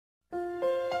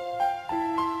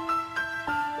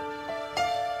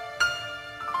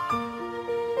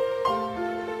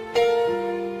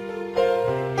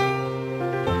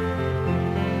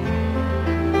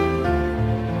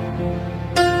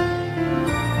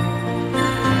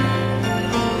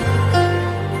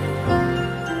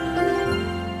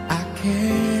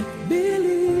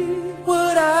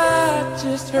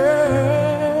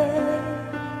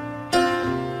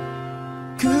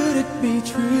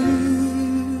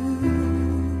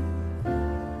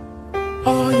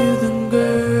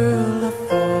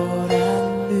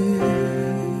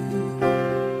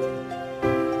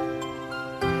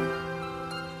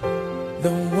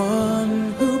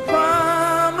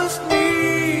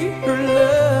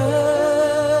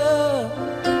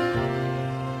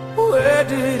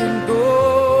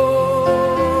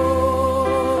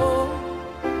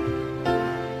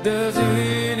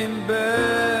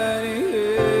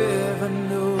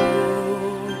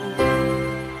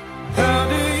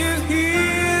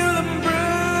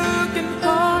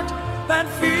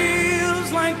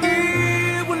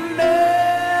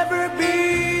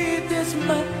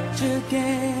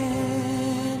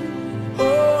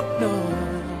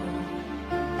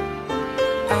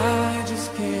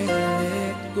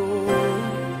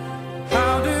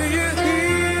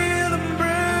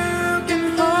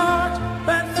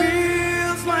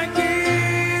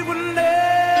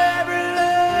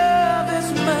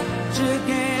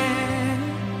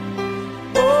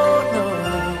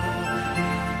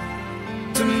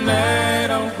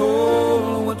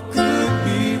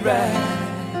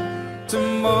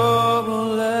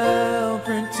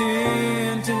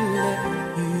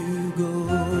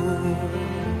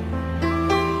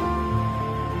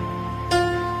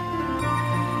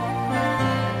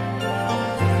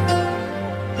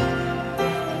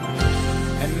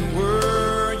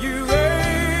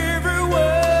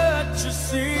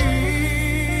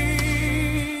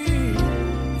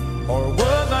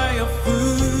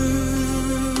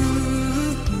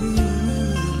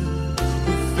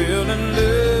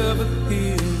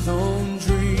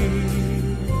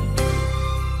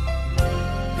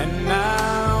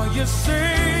you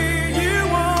say you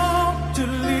want to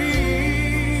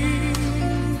leave,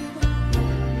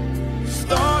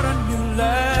 start a new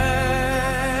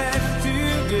life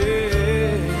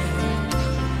today.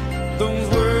 Those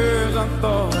words I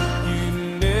thought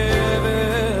you'd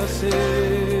never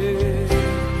say.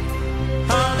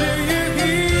 How do you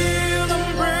heal a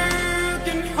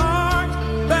broken heart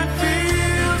that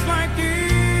feels like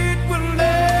it will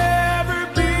never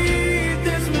be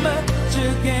this much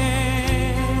again?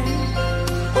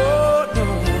 Oh no,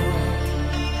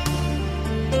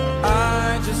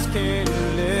 I just can't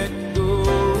let go.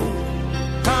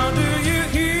 How do you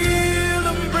heal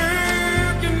a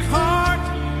broken heart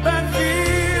that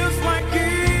feels like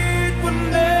it will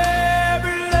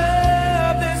never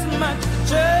love this much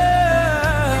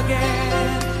again?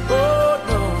 Oh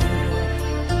no,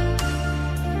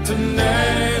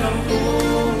 tonight I'll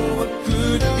hold what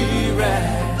could be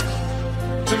right.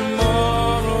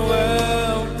 Tomorrow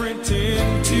I'll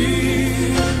pretend to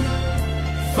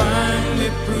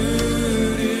finally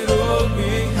put it all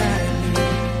behind me.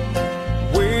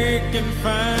 Wake and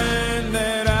find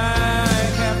that I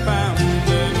have found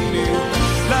a new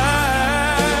life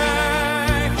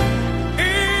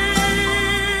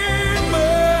in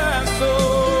my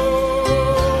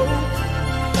soul,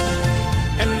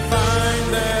 and find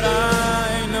that I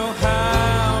know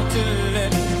how to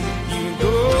let you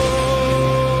go.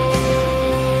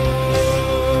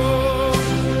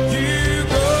 You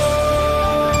go.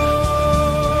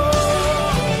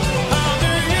 How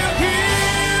do you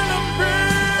heal a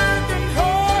broken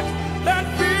heart that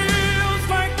feels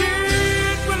like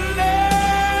it will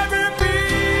never be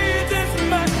this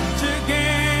much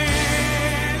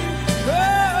again? Oh,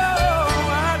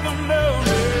 I don't know,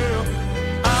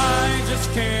 I just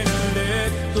can't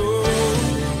let go.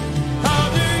 How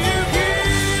do you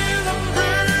heal a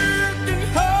broken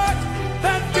heart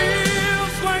that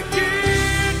feels like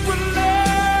it will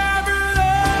never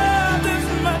love this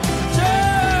much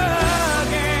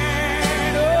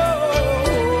again? Oh,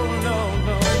 no,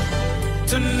 no.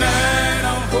 Tonight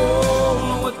I'll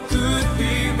hold what could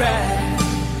be right.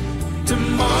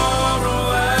 Tomorrow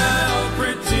I'll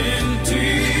pretend to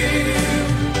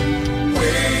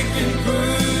wake and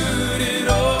put it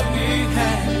all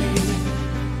behind me,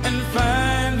 and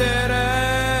find that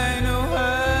I know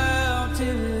how to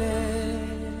let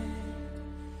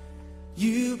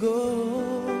you go.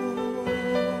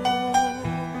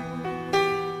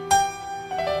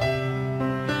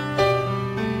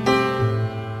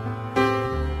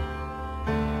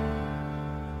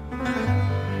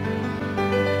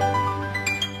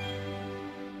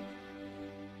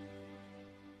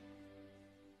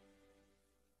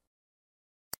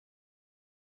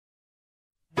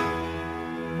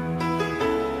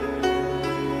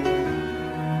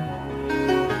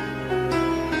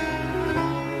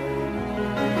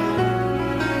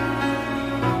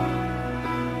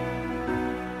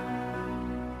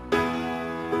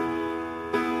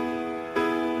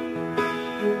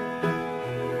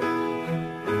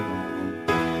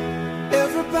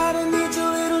 Everybody needs a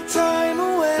little time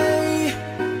away,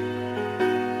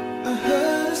 I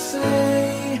heard her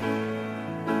say,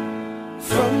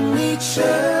 from each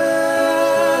other.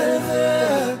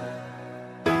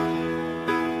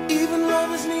 Even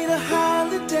lovers need a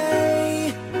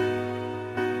holiday,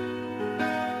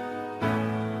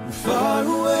 far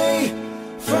away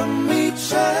from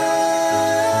each other.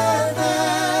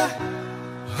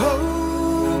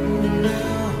 Oh,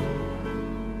 now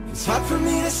it's hard for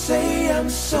me to say I'm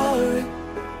sorry.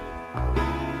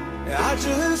 I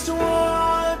just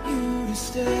want you to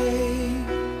stay.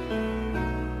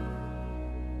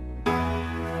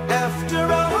 After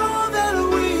all that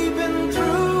we've been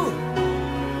through,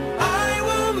 I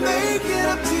will make it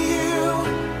up to you,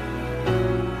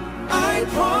 I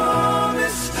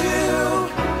promise to.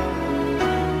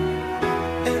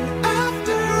 And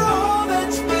after all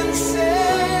that's been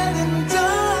said and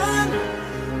done,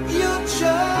 you're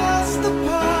just the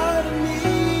part of me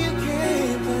you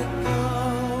can't let go.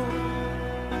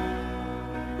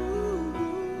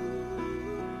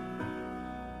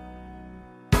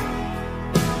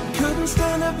 Couldn't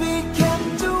stand to be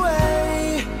kept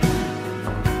away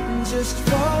just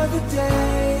for the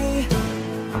day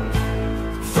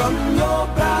from your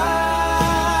body.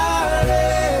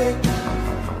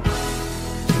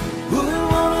 Wouldn't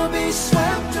wanna be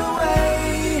swept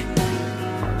away,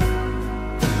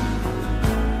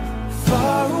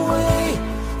 far away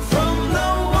from the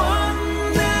one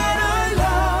that I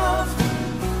love.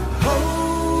 Oh,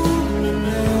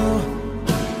 now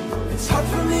it's hard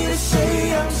for me to say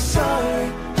I'm sorry.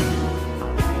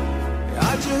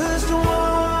 I just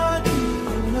want you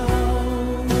to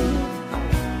know.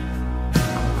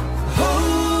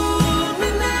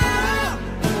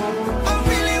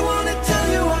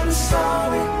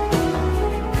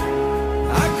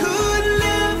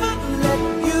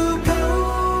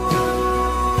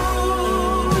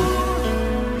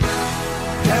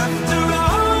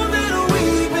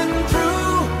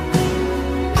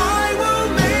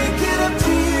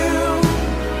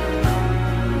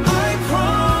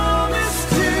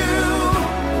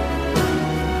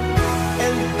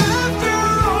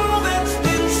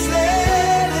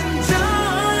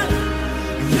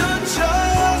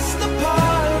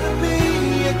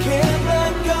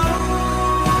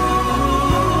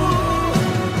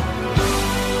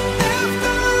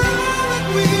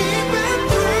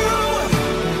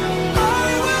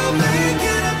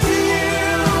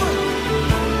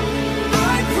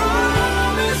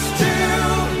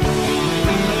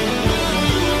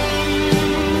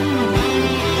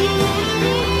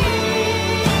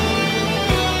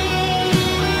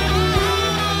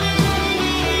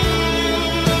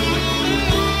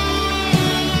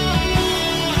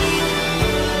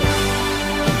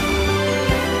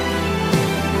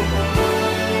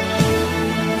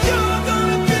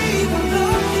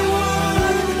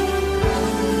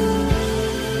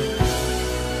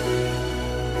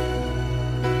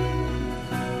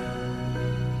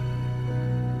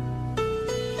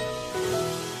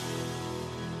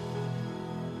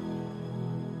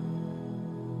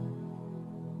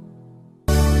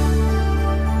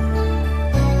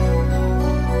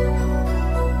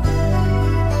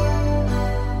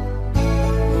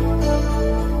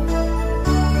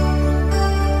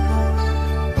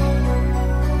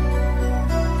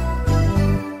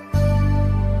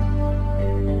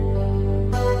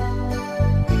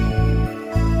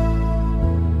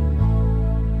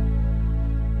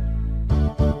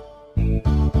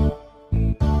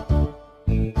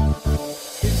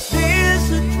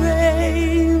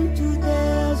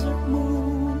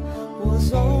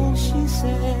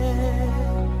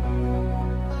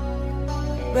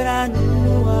 I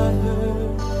knew I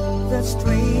heard that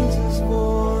stranger's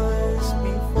voice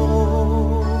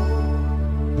before.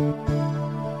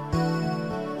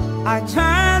 I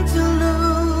turned to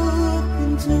look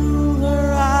into her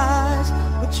eyes,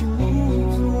 but she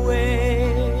moved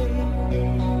away.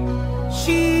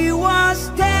 She was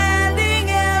standing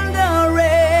in the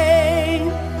rain,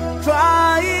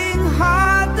 trying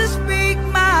hard to speak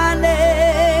my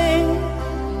name.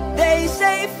 They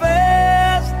say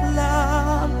first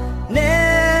love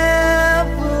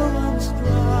never runs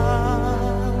dry.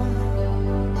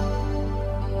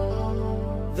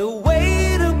 The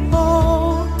weight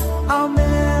upon our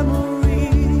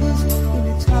memories in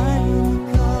a tiny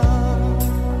cup.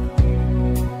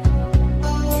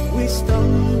 We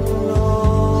stumble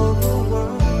over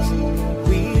words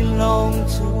we long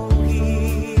to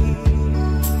hear.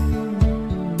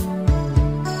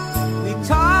 We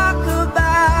talk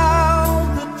about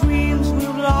the dreams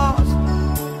we've lost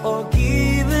or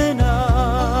given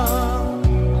up.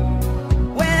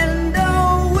 When the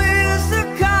whistle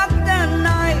cut the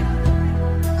night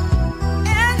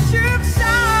and shook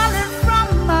silence from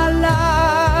my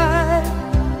life,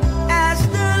 as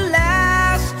the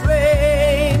last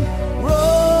train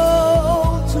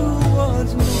rolled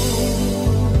towards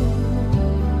noon.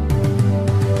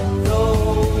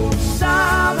 Those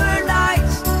summer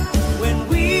nights when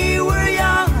we were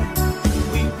young,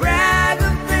 we brag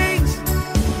of things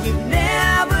we've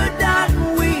never done.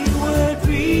 We were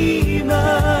dreamers,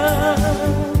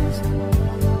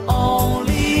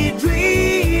 only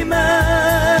dreamers.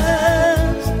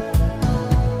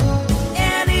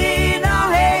 And in our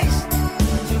haste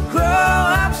to grow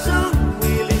up soon,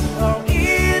 we lived our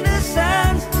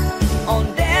innocence on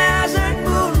desert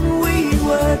moon. We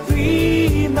were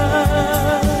dreamers,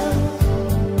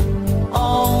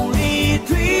 only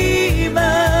dreamers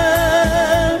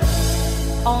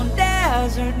on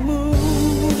desert moon.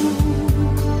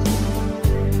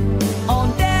 On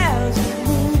desert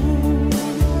moon,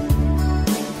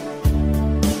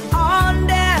 on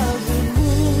desert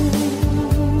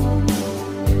moon,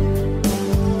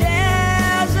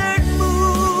 desert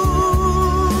moon.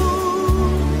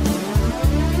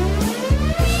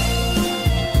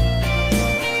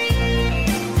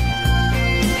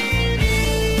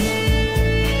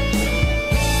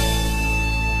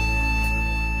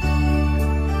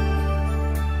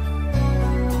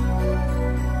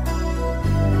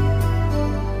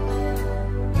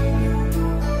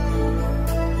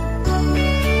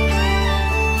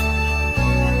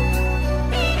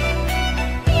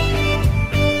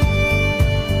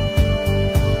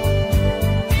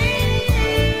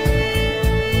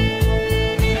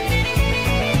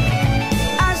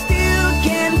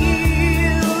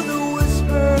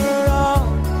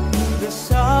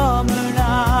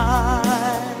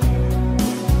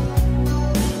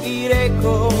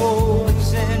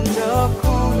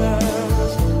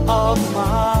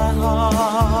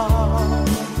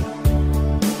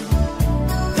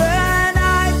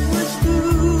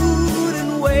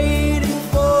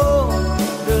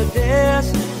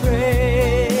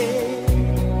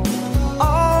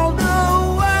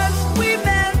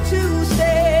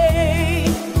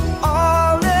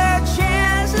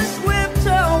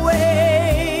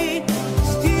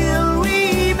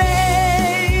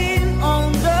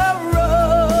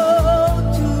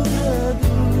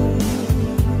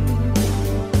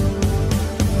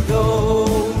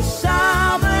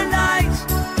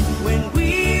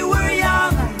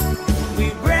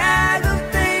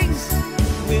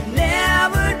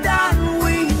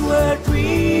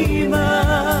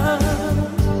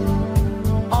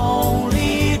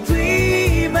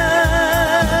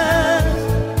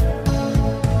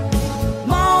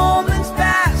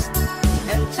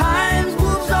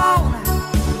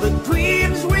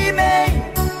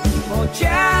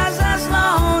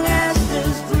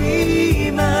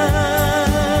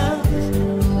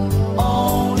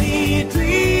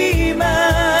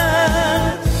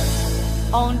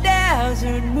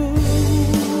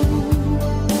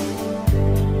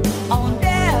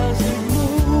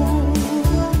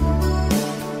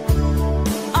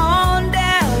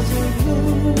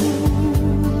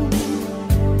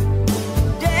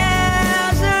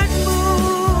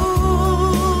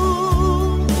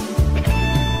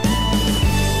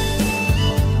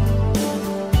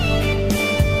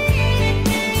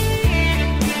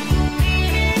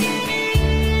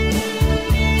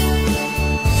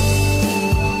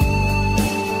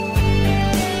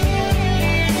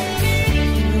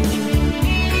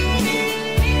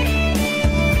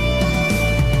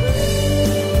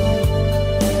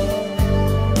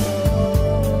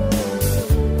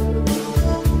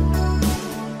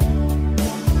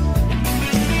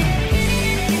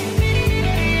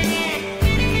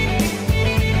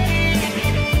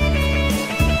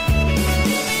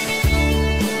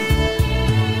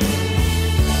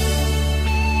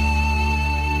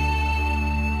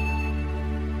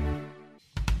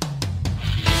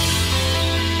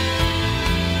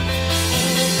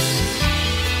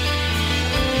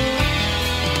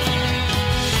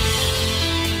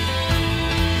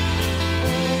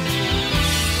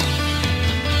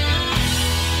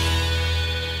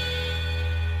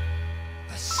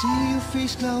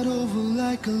 cloud over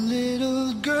like a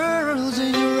little girl's.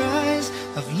 In your eyes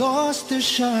I've lost their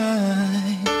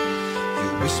shine. You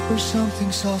whisper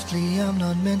something softly I'm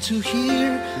not meant to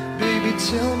hear. Baby,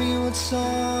 tell me what's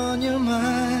on your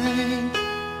mind.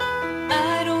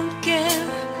 I don't care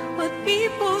what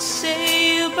people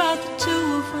say about the two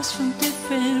of us from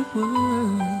different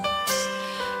worlds.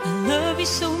 I love you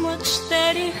so much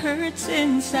that it hurts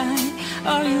inside.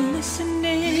 Are you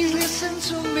listening? Please listen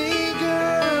to me,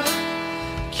 girl.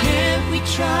 Can't we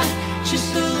try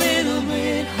just a little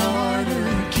bit harder?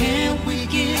 Can't we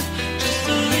give just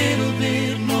a little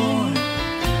bit more?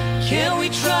 Can we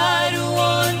try to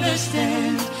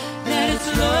understand that it's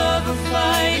love we're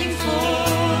fighting for?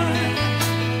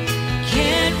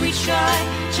 Can't we try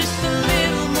just a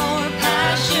little more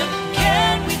passion?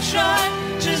 Can't we try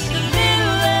just a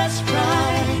little less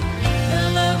pride?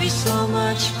 I love you so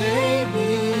much,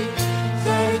 baby,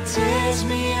 that it tears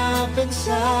me up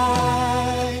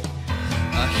inside.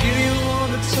 I hear you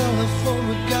on the telephone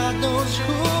with God knows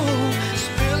who,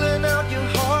 spilling out your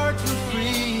heart for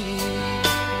free.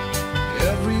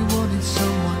 Everyone needs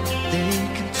someone they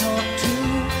can talk to.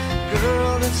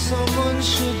 Girl, that someone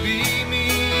should be me.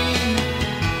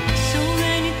 So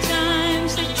many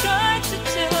times I tried to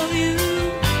tell you,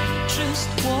 just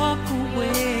walk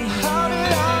away. How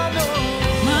did I know?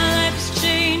 My life is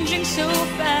changing so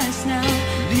fast now,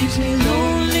 leaves me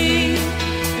lonely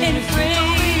and afraid.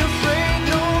 Don't be afraid,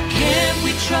 no. Can't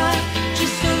we try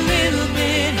just a little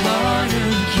bit harder?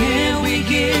 Can we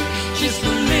give just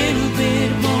a little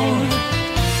bit more?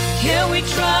 Can we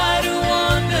try to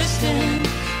understand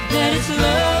that it's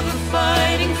love we're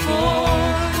fighting for?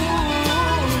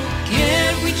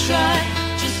 Can't we try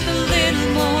just a little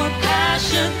more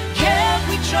passion? Can't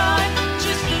we try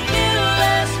just a little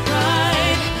less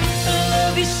pride? I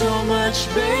love you so much,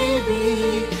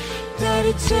 baby, that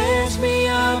it tears me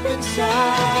up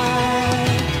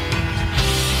inside.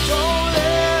 Don't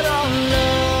let our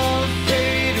love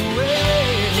fade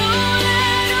away. Don't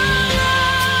let our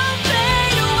love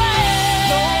fade away.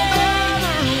 No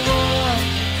matter what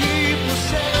people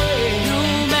say, No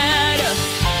matter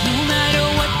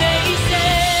what they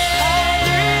say. I'll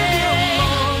leave you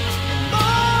alone.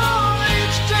 Oh,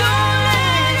 each Don't day.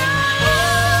 let our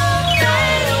love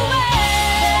fade away.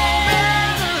 No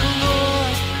matter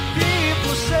what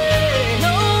people say,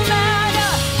 No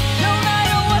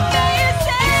matter what they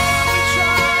say. we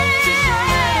try just a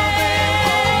little bit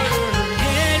harder.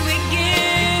 Can we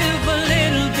give a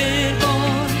little bit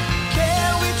more?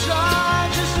 Can we try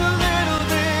just a little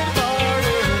bit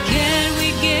harder? Can we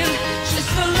give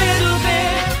just a little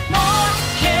bit more?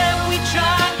 Can we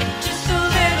try just a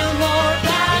little more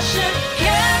passion?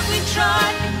 Can we try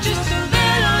just a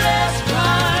little less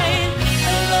pride?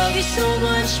 I love you so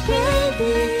much,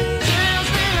 baby. Tears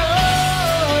me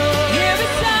up. Here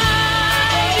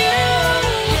beside you,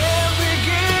 Can we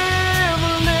give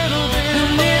a little bit a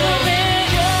little more? bit.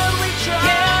 Can we try?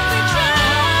 Can we try?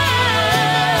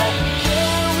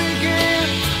 Can we give?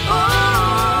 Oh,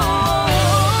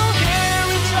 can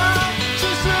we try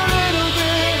just a little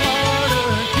bit harder?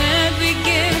 Can we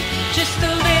give just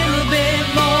a little bit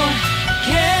more?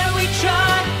 Can we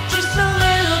try just a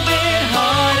little bit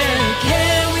harder?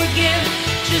 Can we give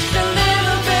just a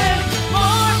little bit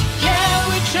more? Can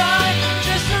we try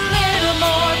just a little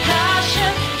more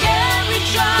passion? Can we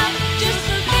try just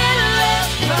a little less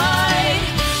pride?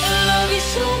 I love you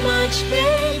so much,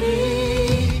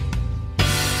 baby.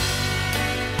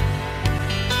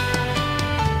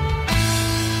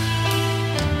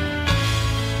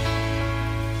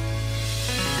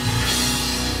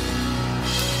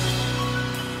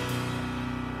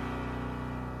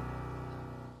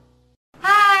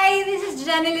 Hi, this is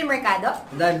Janeline Mercado.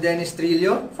 And I'm Dennis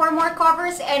Trillo. For more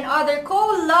covers and other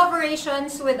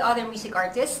collaborations with other music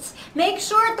artists, make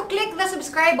sure to click the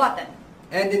subscribe button.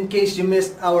 And in case you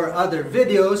missed our other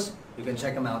videos, you can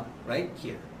check them out right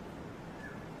here.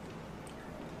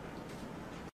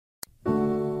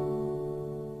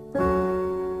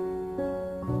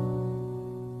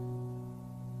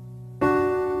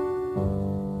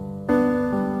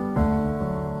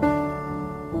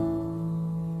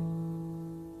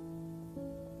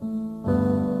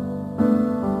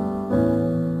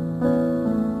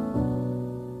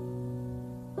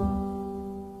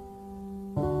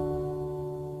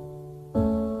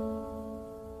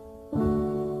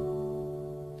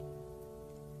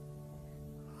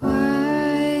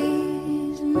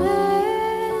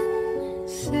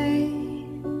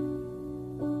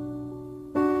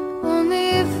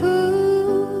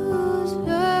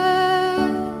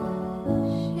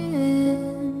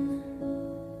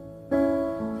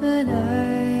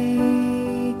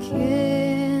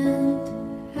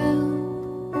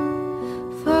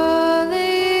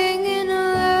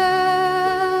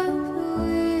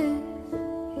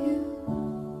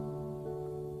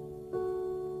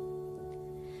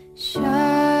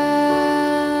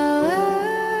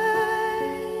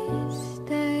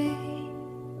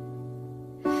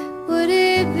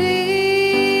 it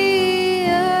be a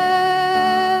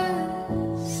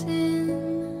sin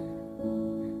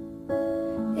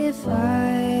if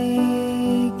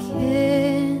I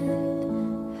can't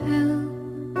help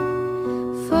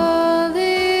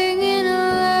falling in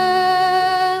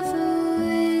love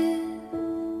with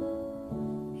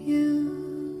you?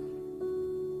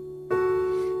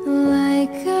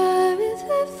 Like a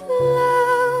river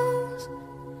flows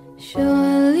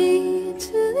surely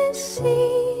to the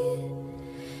sea,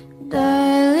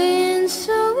 darling,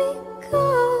 so it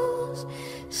goes.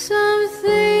 Some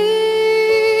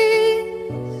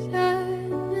things are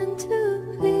meant to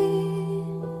be.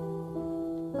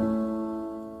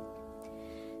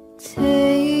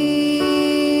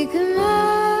 Take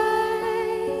my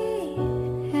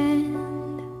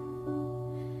hand,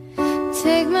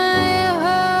 take my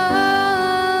life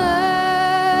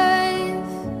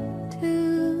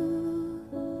too,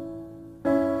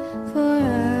 for I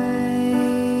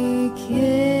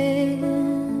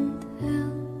can't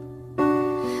help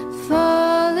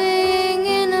falling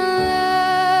in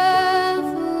love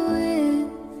with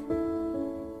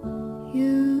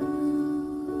you.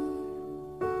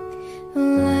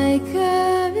 Like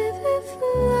a river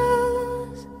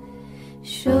flows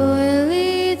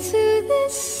surely to the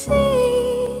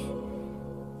sea,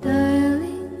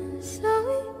 darling, so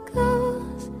it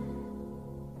goes.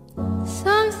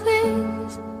 Some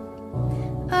things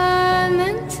are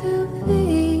meant to be.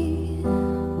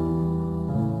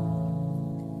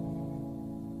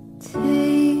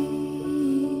 Take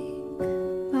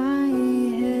my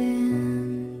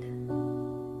hand,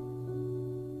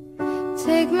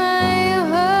 take my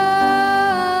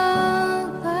whole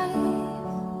life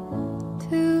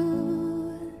too,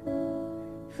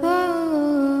 for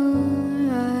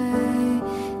I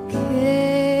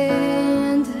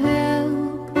can't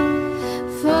help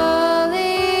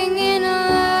falling in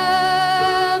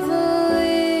love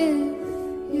with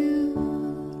you,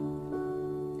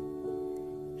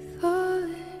 for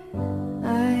I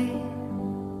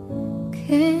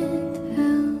can't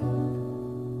help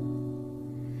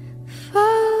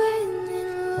falling in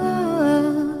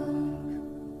love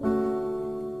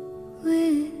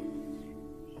with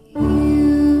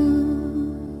you.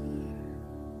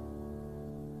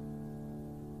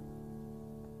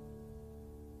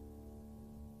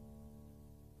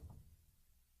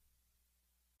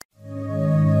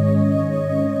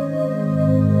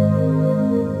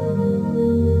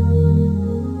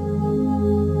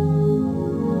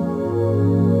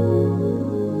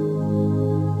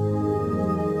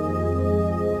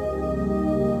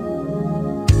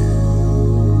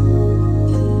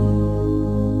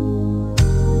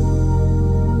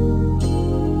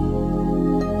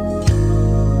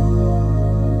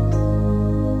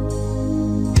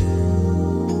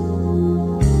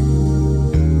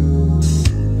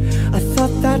 I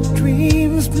thought that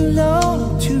dreams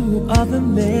belong to other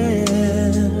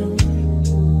men,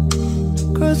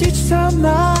 'cause each time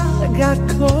I got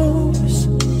close,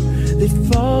 they'd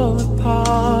fall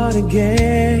apart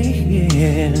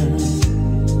again.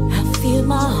 I feel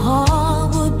my heart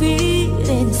would beat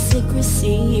in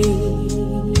secrecy.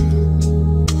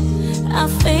 I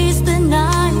face the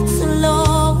nights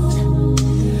alone.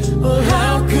 Well,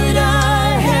 how could I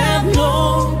have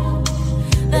known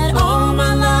That all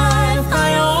my life I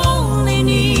only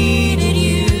needed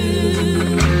you.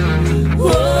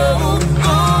 Whoa,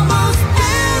 almost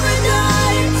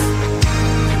paradise.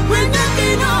 We're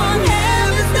knocking on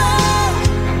heaven's door.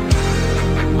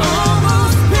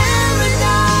 Almost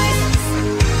paradise.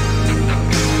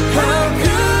 how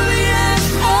could we ask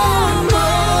for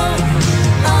more?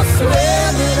 I swear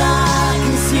that I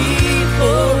can see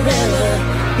forever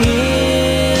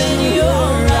in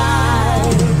your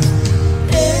eyes.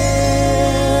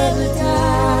 Paradise.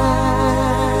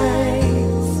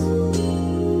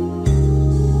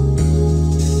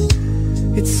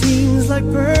 It seems like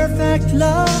perfect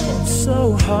love,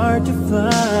 so hard to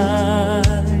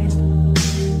find.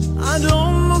 I'd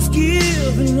almost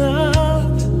given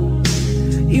up.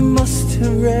 You must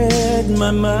have read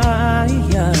my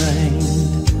mind.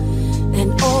 And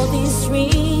all these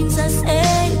dreams I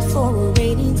saved for a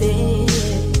rainy day,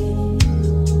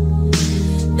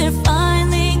 they're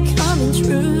finally coming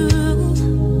true.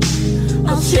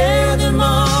 I'll share them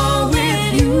all with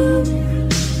you,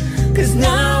 'cause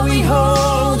now we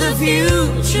hold the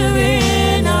future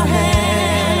in our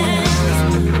hands.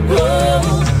 Whoa,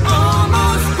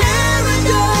 almost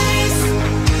paradise.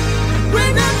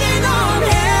 We're knocking on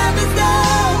heaven's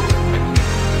door.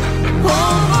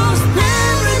 Almost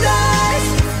paradise.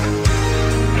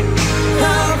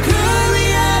 How could we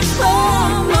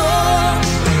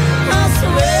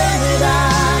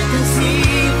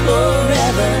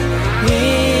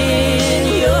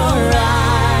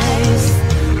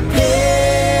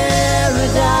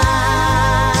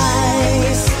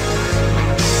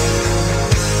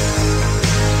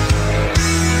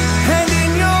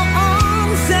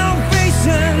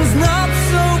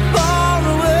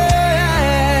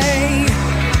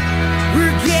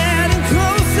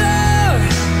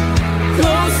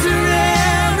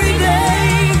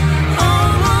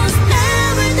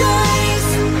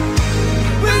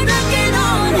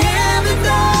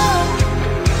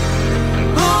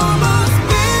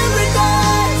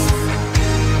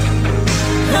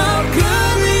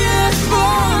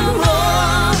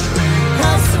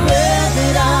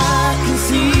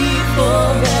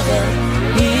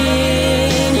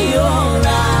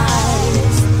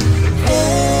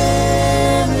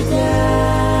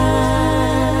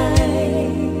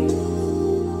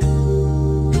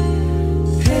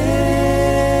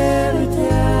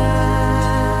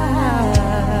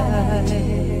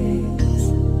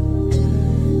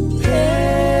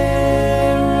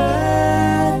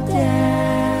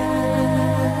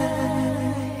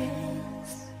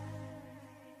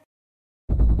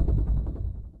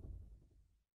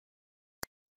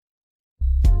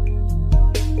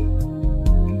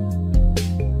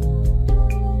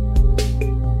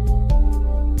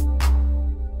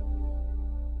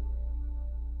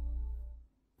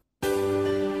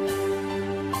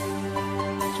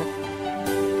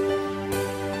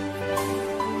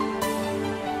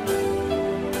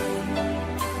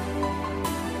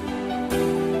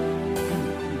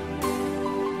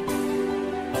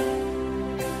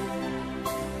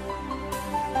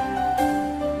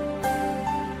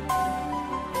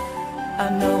I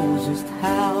know just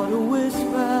how to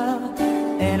whisper,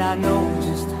 and I know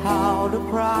just how to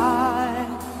cry.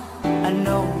 I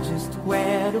know just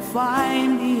where to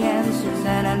find the answers,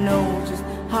 and I know just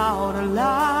how to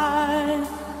lie.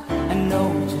 I know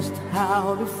just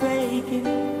how to fake it,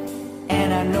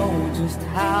 and I know just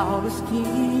how to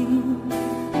scheme.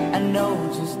 I know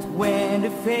just when to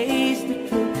face the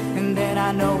truth, and then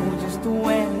I know just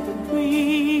when to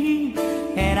dream.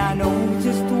 And I know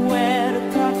just where to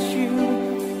touch you,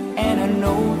 and I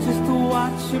know just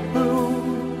what you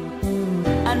prove.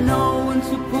 I know when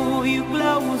to pull you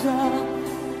closer,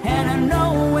 and I know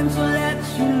when to let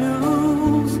you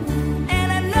loose. And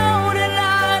I know the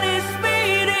night is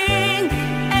speeding,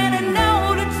 and I know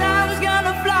the time's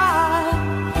gonna fly.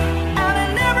 And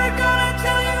I'm never gonna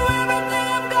tell you everything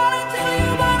I'm gonna tell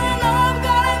you, but I know I'm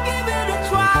gonna give it a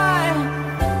try.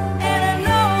 And I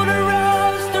know the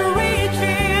roads to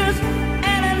riches,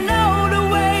 and I know the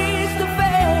ways to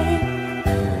fame.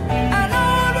 I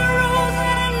know the rules,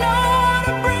 and I know how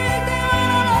to break them,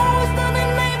 and I know it's not the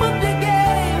name of the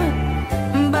game.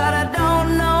 But I don't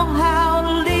know how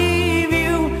to leave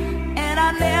you, and I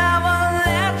never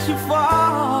let you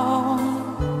fall.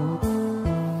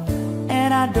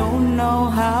 And I don't know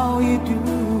how you do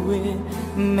it,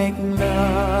 making love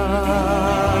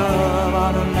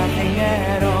out of nothing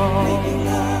at all.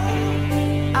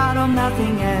 Out of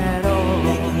nothing at all.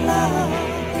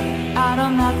 Out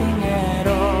of nothing at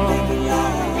all.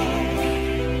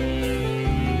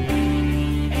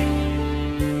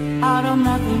 Out of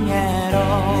nothing at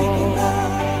all.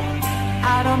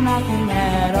 Out of nothing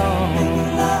at all.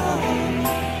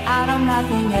 Out of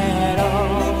nothing at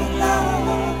all.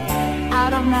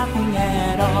 Out of nothing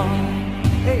at all.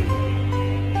 Hey.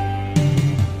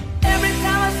 Every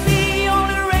time I see on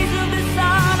the rays of the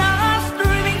sun, I'm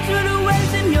streaming to the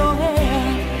waves in your hair.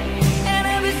 And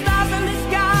every star's in the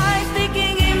sky,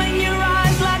 sticking in your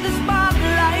eyes like a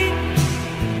spotlight.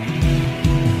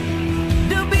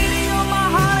 The beating of my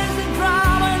heart is a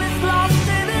drum, and it's lost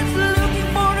and it's looking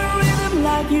for the rhythm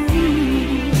like you.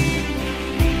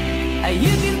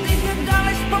 You can take the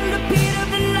darkness from the pit of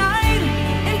the night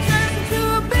and turn it into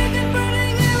a big and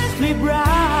burning endlessly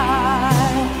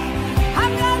bright.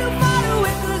 I've got to follow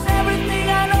it, 'cause everything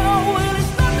I know, well,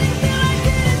 it's nothing till I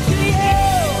get it to you.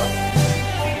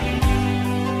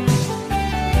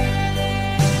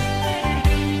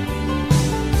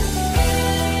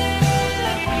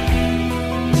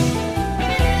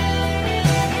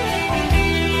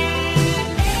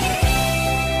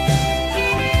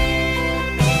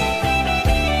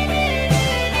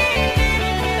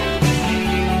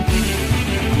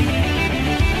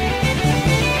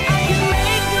 I can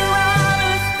make the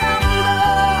runners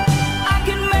stumble, I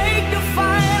can make the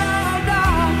final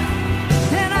dark,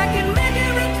 and I can make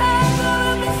every time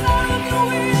of the sound of your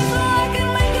wheels, so I can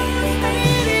make the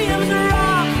stadiums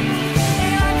rock.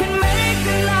 And I can make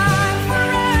the night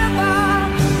forever,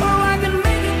 or I can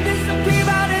make it disappear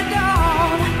by the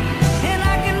dawn. And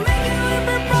I can make it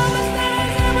every promise that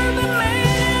has ever been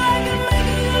made, and I can make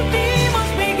it your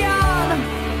demons be gone.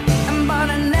 But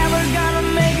I'm never gonna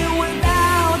make it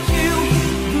without you.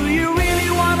 Do you really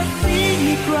wanna see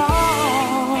me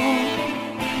crawl?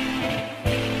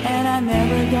 And I'm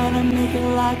never gonna make it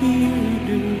like you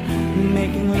do,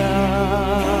 making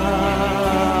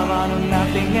love out of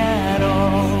nothing at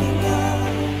all.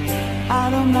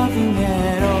 Out of nothing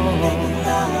at all.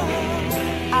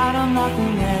 Out of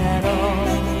nothing at all.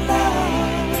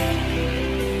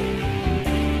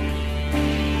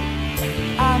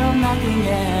 Out of nothing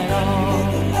at all.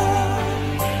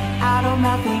 Out of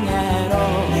nothing at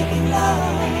all.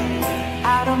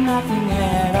 Out of nothing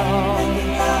at all.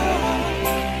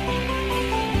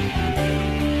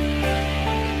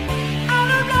 Out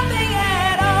of nothing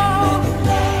at all.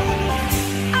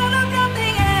 Out of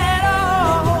nothing at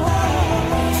all.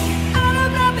 Out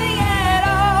of nothing at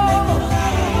all.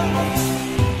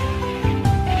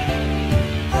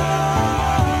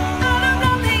 Out of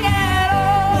nothing at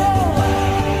all.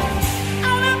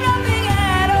 Out of nothing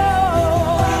at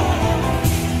all.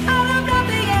 Out of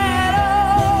nothing at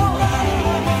all.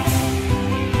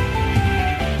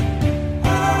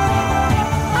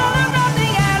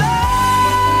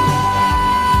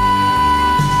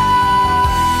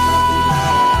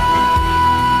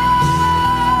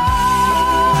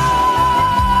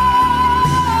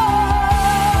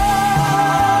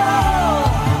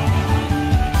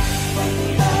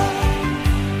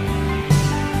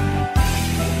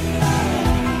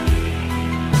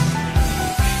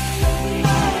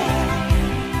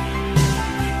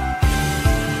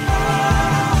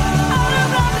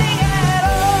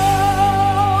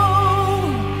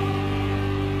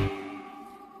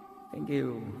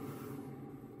 you.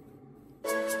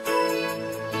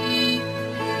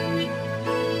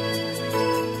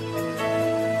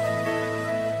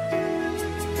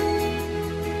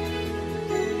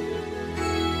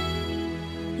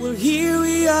 Well, here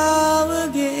we are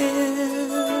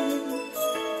again.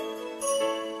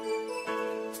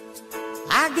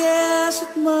 I guess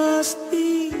it must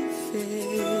be fate.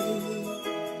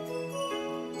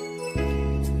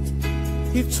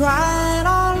 We've tried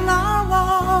all our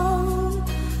own,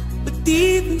 but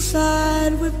deep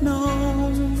inside we've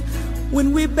known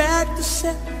when we're back to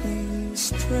set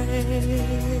things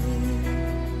straight.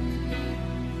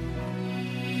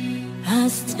 I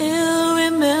still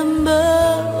remember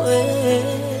when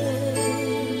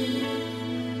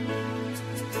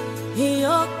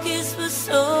your kiss was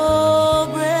so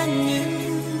brand new.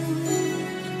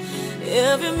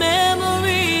 Every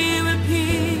memory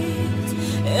repeats,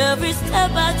 every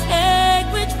step I take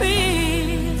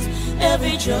retreats,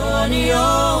 every journey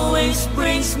always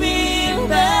brings me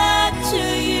back to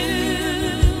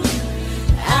you.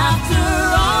 After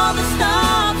all the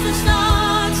stops and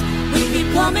starts, we keep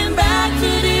coming back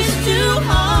to these two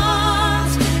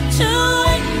hearts, two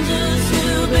angels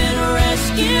who've been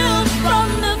rescued from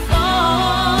the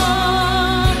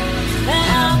fall. And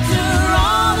after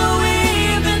all that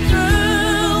we've been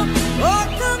through, what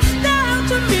comes down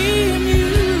to me and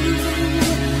you,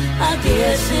 I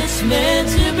guess it's meant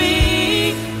to be.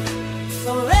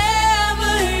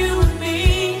 Forever you and me,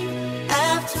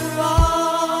 after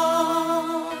all.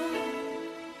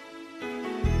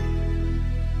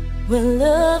 When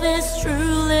love is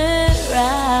truly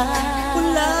right, when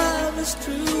love is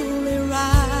truly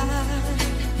right,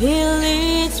 it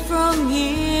leads from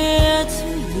year to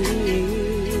year.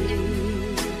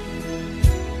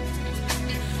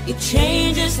 It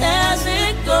changes as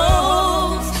it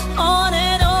goes, on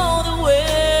and on the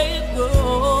way it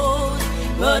goes,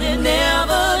 but it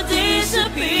never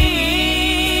disappears.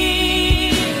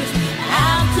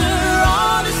 After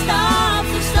all the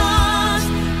stops and starts,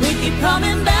 we keep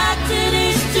coming back to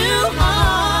these two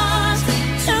hearts,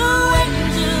 two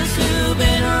angels who've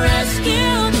been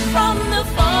rescued from the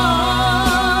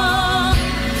fall.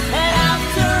 And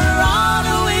after all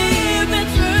that we've been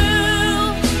through,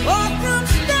 what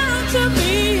comes down to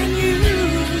me and you,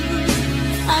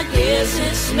 I guess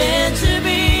it's meant to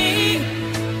be.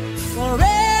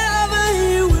 Forever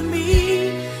you and me,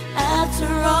 after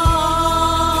all.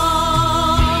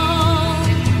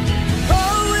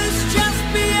 Oh, it's just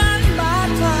beyond my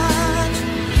touch.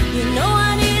 You know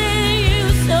I needed you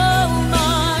so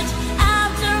much.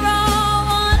 After all,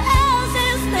 what else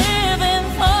is living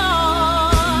for?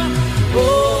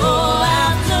 Oh,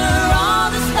 after all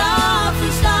the stops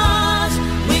and starts,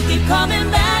 we keep coming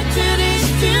back to these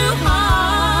two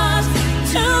hearts,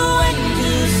 two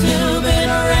angels who've been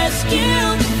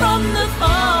rescued from the fall.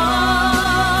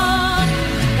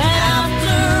 And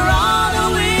after all that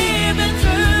we've been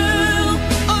through,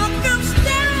 all comes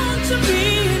down to me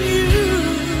and you,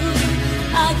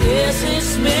 I guess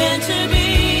it's meant to be.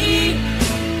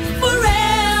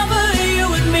 Forever you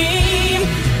and me,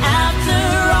 after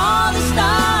all the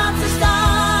stops and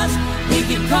starts, we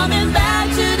keep coming back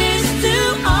to these two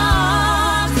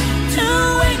hearts, two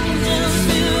angels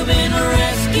who've been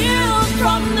rescued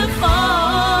from the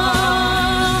fall.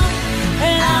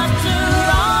 And after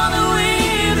all that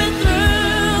we've been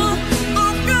through,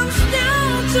 all comes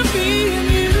down to me and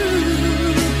you,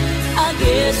 I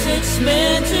guess it's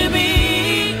meant to be.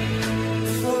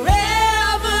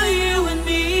 Forever you and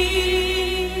me,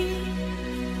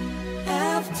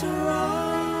 after all.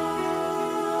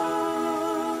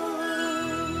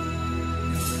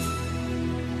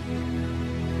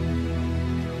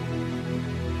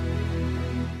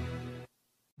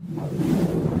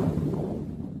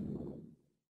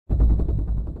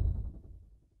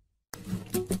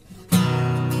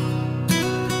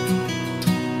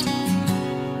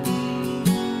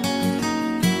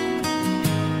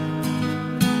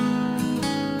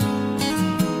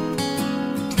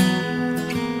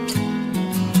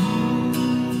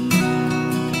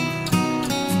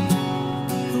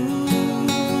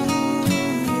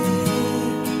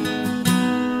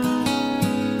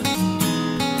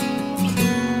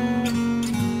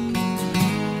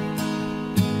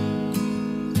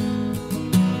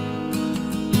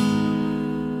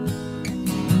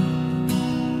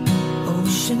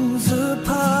 Oceans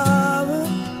apart,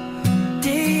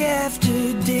 day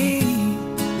after day,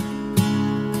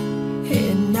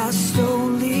 and I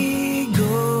slowly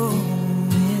go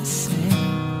missing.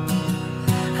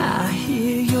 I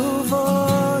hear your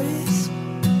voice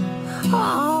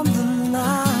on the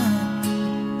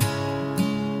line,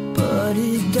 but but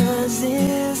it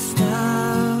doesn't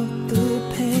stop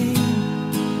the pain.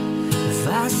 If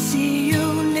I see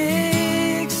you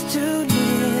next to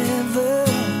never,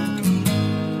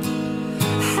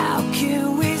 how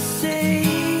can we say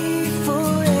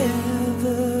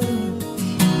forever?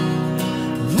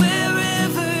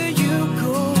 Wherever you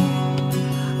go,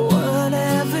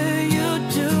 whatever you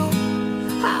do,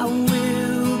 I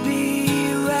will be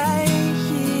right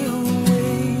here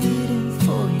waiting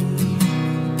for you.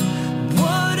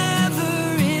 Whatever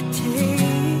it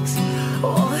takes,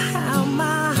 or how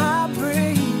my heart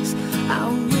breaks, I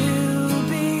will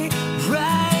be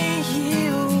right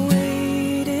here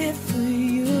waiting for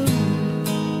you.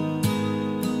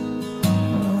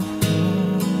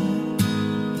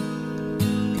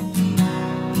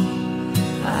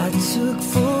 I took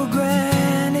for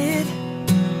granted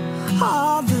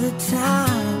all the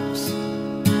times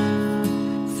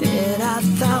that I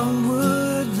thought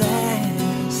would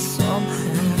last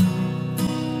somehow.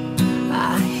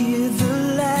 I hear the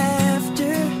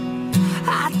laughter, I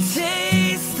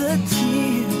taste the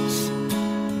tears,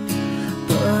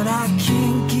 but I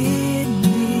can't get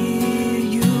near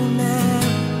you now.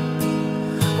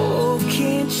 Oh,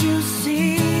 can't you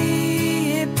see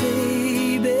it,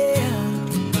 baby?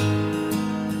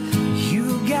 You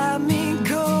got me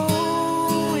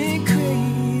going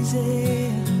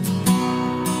crazy.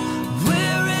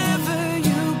 Where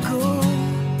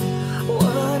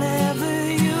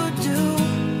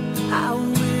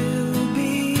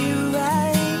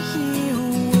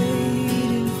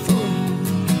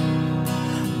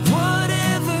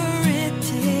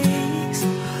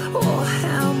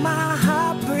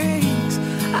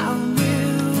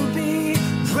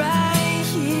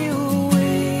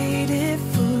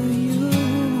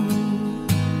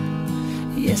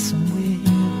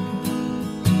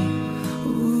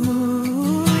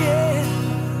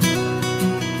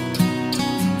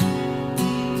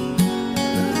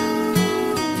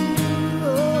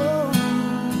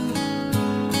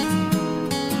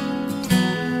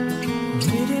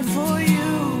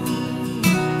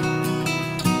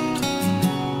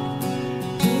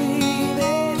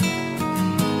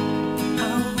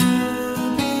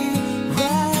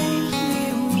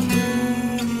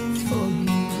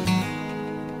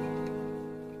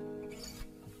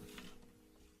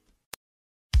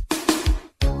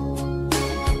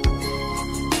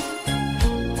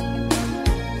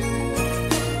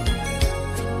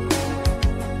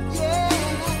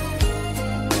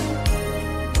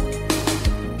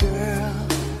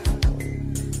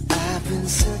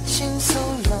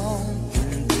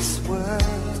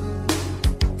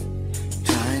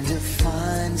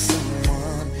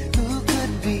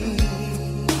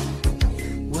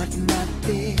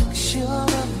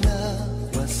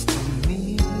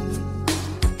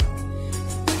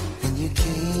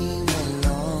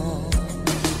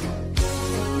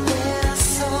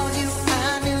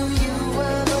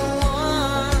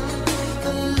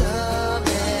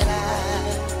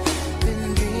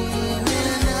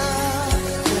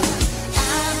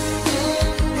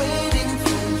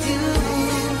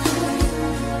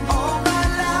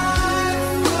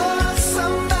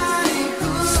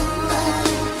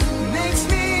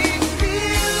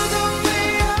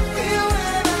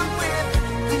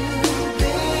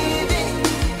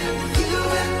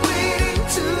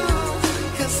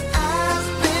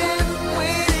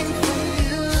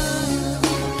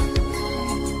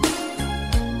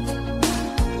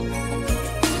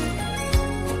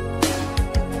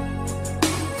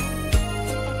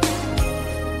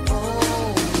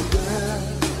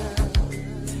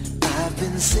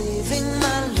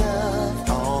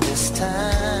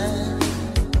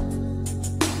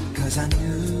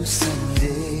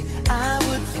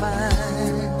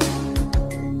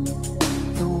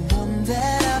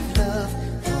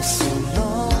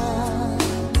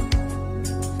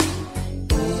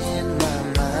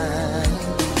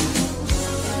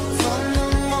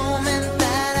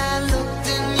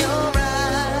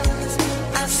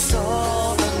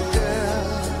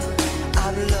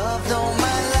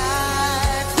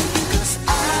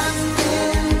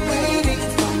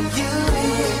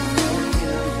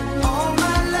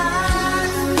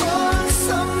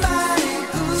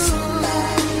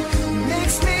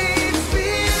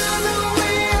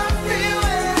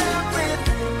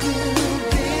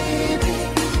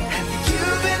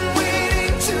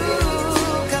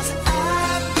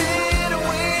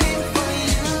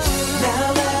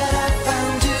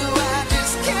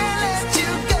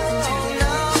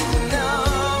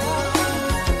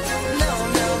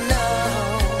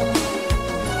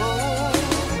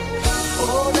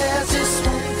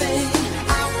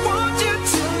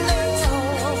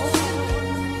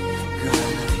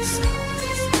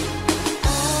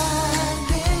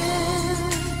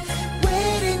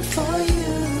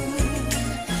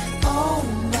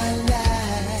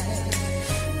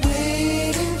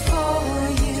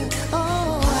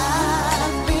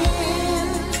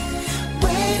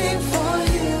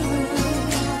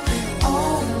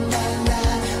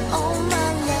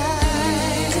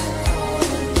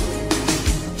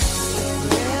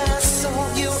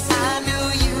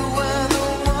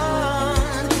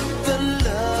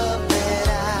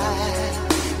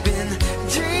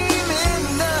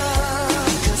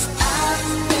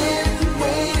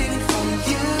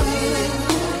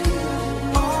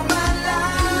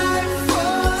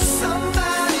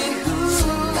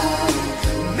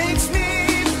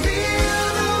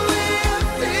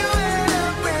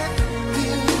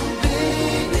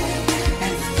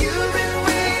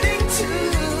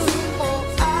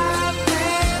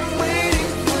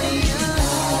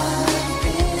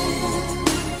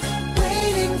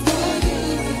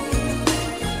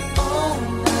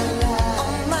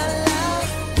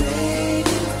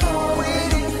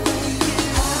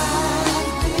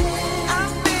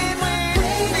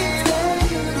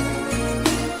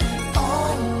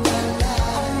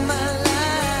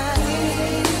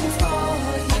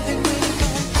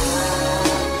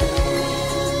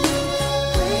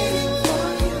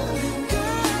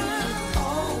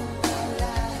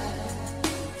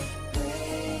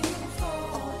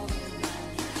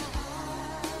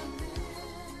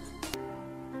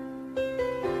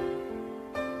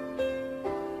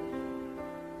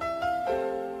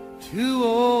Two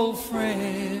old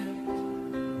friends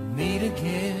meet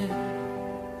again,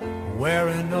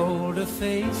 wearing older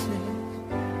faces,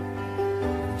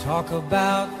 talk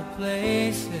about the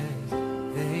places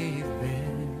they've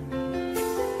been.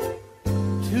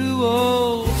 Two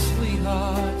old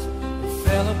sweethearts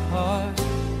fell apart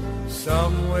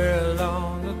somewhere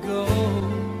long ago.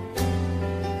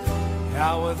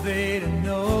 How were they to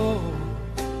know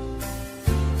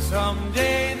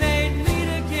someday they'd meet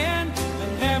again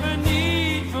and have a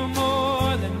need for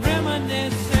more than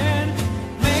reminiscing?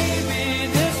 Maybe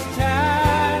this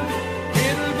time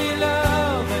it'll be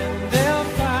love and they'll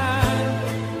find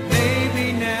maybe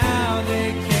now they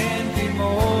can be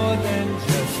more than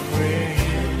just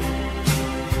friends.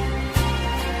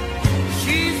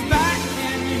 She's back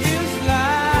in his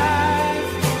life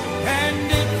and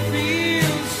it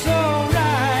feels so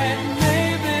right.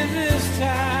 Maybe this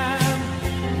time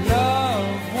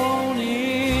love won't end.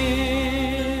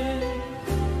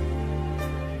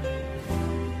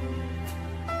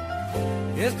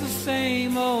 It's the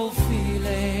same old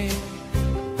feeling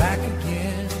back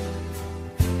again.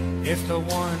 It's the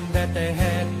one that they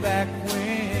had back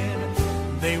when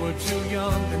they were too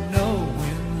young to know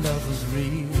when love was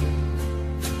real.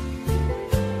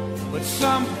 But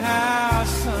somehow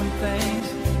some things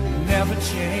never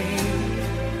change,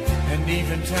 and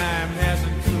even time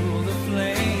hasn't cooled the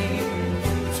flame.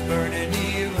 It's burning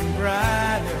even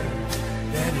brighter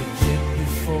than it did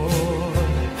before.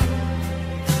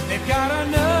 They've got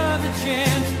another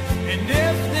chance, and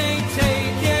if they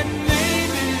take it,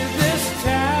 maybe this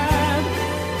time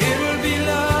it'll be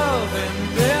love and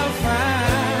they'll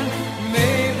find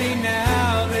maybe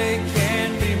now they can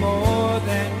be more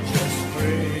than just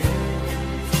friends.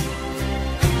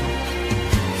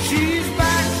 She's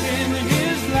back in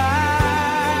his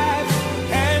life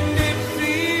and it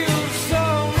feels so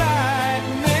right.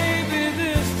 Maybe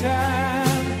this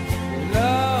time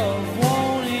love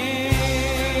won't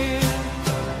end.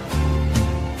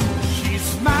 She's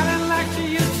smiling like she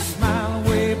used to smile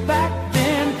way back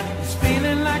then. He's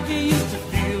feeling like he used to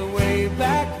feel way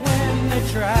back when they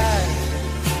tried.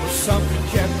 Well, something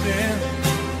kept them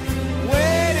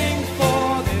waiting for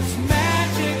this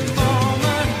magic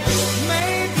moment.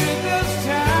 Maybe this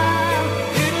time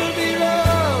it'll be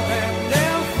love and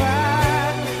they'll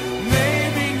find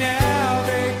maybe now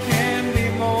they can be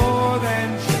more than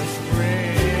just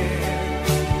friends.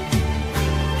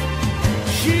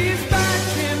 She's back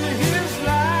in his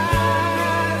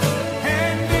life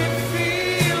and it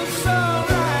feels so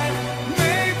right.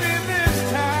 Maybe this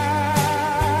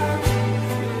time,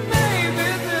 maybe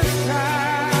this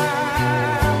time,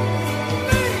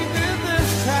 maybe this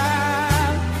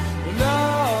time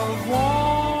love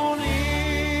won't end.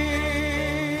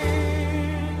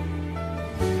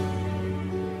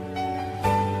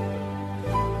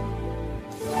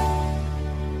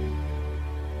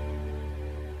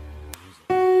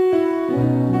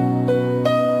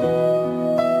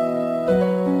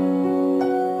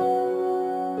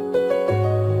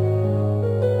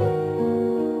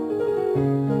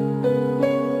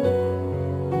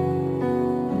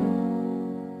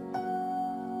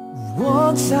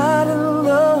 One-sided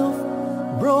love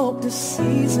broke the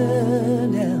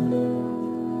season down,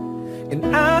 and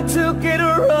I took it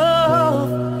rough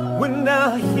when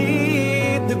I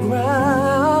hit the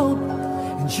ground.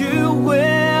 And you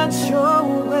went your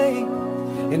way,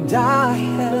 and I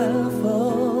have a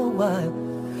while.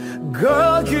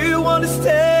 Girl, you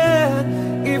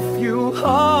understand if your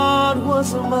heart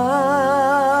was mine.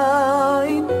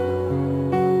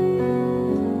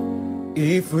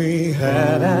 If we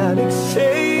had an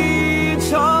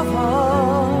exchange of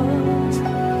hearts,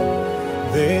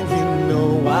 then you know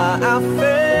why I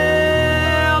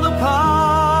fell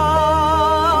apart.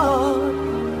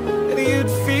 And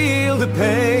you'd feel the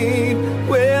pain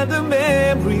where the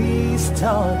memories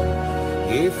start.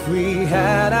 If we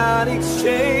had an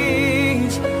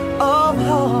exchange of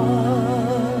hearts,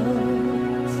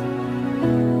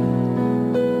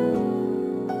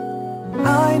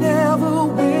 I never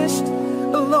wished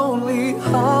a lonely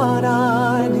heart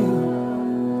I knew.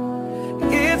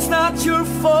 It's not your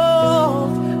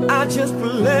fault, I just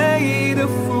played a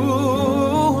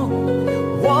fool.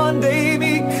 One day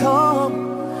may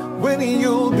come when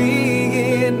you'll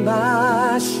be in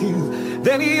my shoes.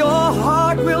 Then your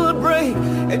heart will break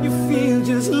and you feel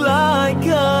just like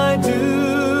I do.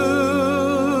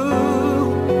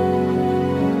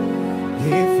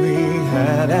 If we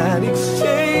had an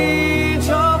exchange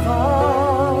of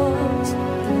hearts,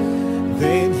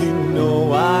 then you know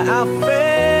why I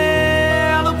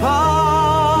fell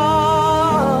apart.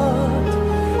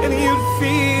 And you'd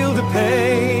feel the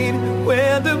pain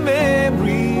when the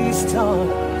memories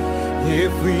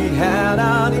had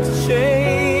an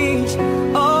exchange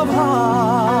of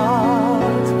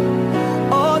hearts.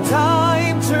 Oh,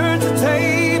 time turns the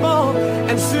table,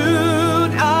 and soon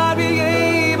I'll be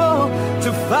able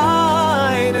to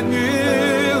find a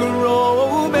new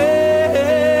romance.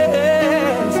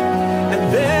 And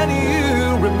then you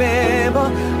remember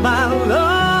my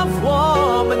love,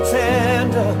 warm and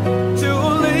tender, too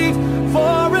late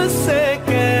for a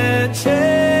second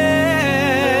chance.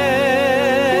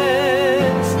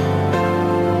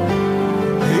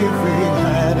 If we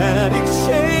had an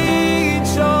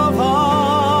exchange of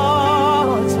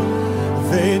hearts,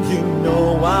 then you know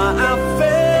why I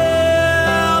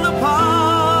fell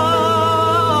apart,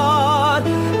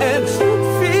 and to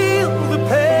feel the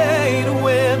pain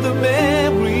when the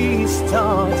memories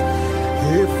start.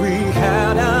 If we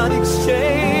had an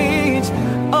exchange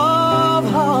of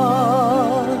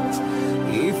hearts,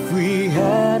 if we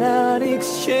had an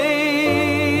exchange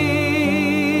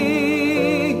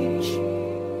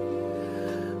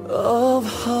of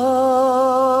hearts.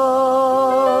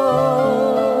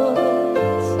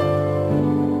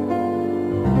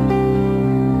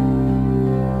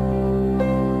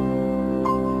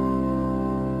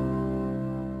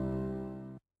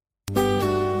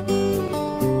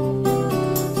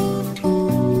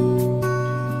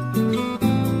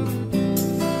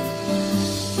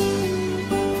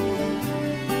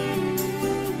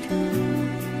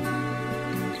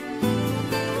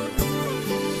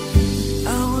 I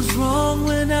was wrong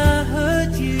when I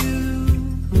hurt you.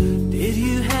 Did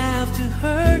you have to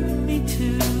hurt me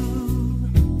too?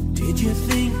 Did you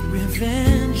think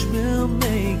revenge will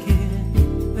make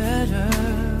it better?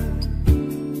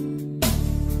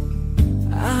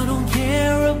 I don't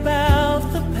care about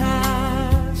the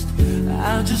past,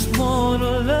 I just want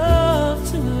a love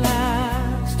to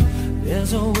last.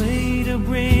 There's a way to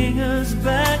bring us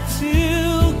back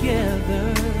together.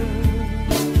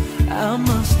 I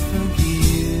must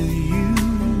forgive you,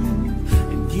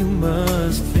 and you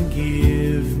must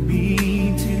forgive me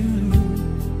too.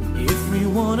 If we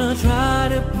wanna try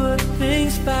to put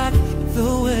things back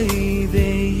the way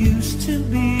they used to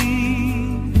be,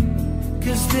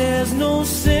 'cause there's no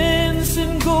sense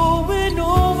in going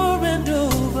over and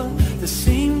over the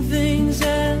same things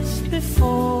as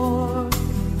before.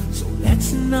 So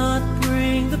let's not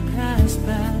bring the past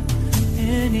back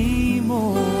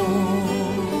anymore.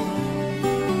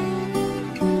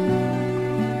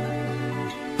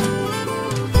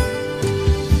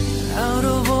 Out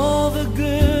of all the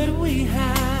good we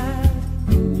had,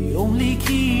 you only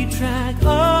keep track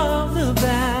of the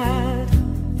bad.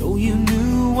 Though you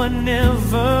knew I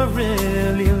never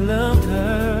really loved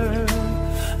her.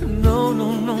 No, no,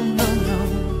 no, no, no.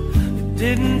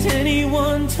 Didn't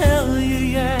anyone tell you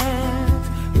yet?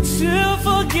 To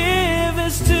forgive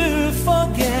is to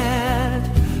forget.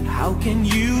 How can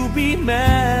you be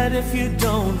mad if you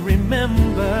don't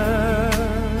remember?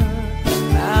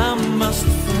 I must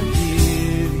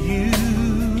forgive you,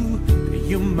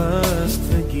 you must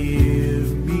forgive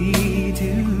me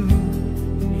too.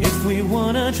 If we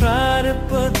wanna try to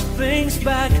put things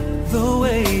back the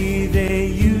way they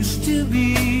used to be,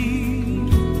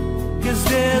 'cause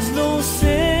there's no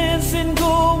sense in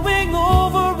going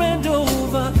over and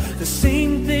over the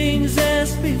same things as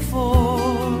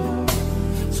before.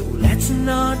 So let's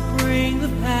not bring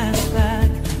the past back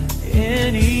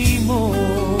anymore.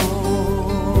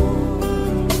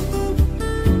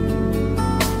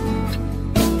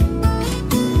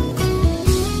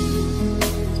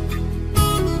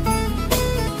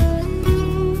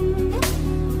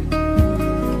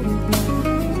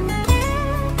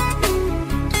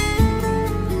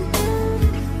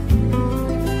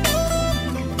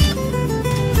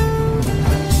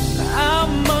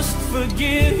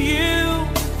 Forgive you,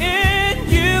 and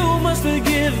you must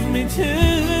forgive me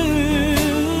too.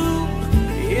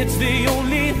 It's the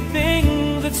only thing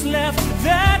that's left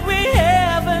that we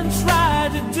haven't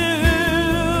tried to do.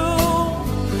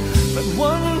 But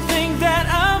one thing that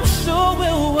I'm sure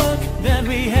will work that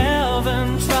we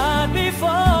haven't tried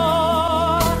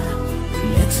before.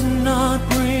 Let's not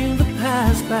bring the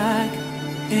past back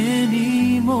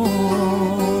anymore.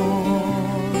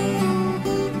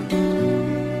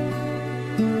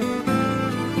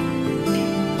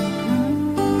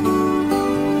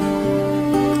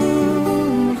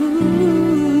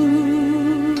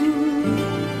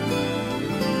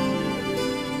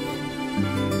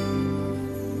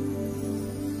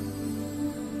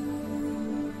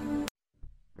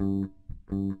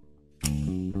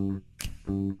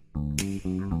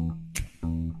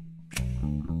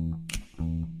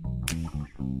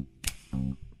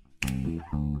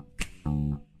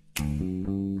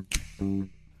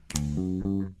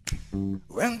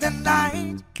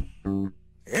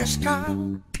 It's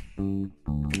come, and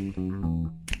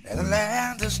the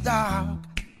land is dark,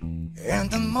 and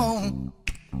the moon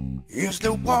is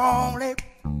the only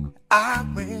I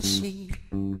will see.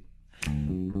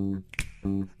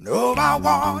 No, I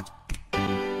won't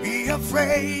be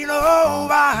afraid. No,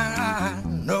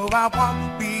 I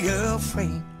won't be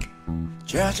afraid.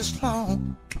 Just as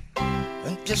long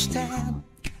and just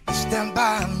stand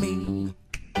by me.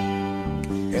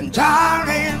 And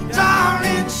darling,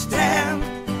 darling, stand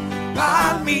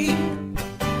by me.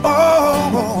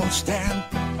 Oh,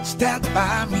 stand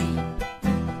by me.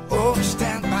 Oh,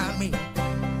 stand by me.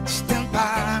 Stand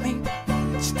by me.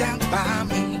 Stand by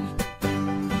me.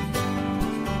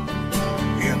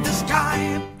 In the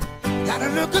sky, gotta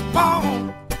look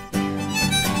upon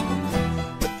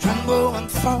the tremble and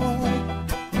fall.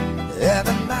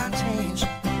 Every mountains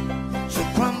should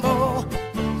crumble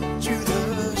to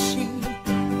the sea.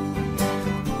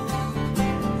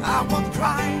 I won't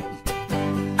cry,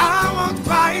 I won't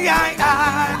cry,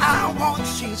 I won't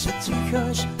shed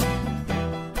tears.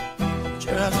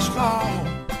 Just as long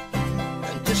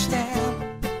and to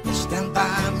stand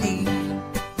by me.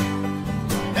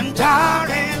 And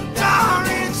darling,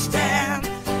 darling, stand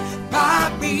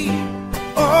by me.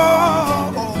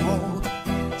 Oh,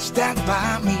 stand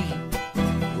by me.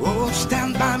 Oh,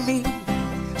 stand by me.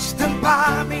 Stand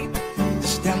by me.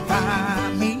 Stand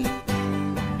by me.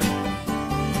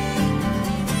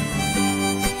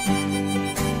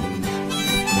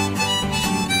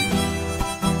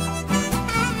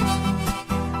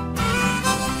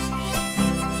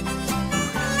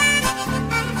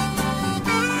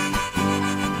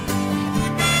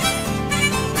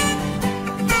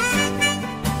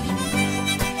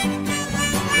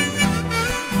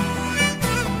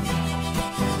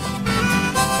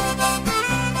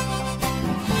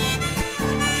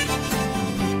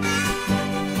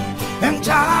 And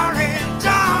darling,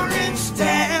 darling,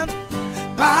 stand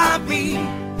by me.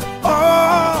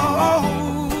 Oh,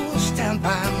 stand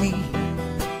by me.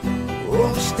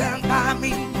 Oh, stand by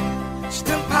me.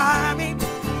 Stand by me.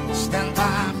 Stand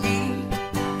by me.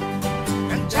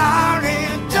 And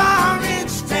darling, darling,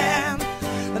 stand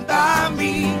by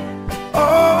me.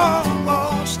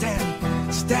 Oh,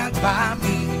 stand by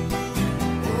me.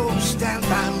 Oh, stand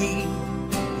by me.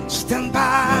 Stand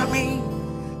by me.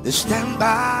 Stand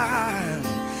by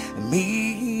me.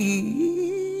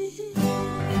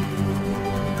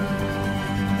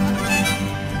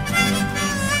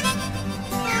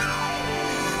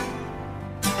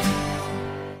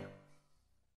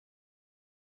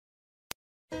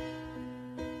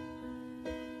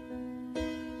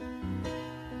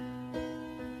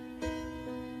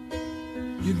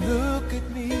 You look at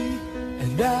me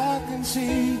and I can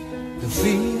see the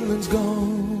feeling's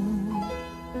gone.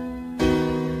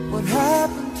 What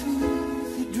happened to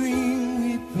the dream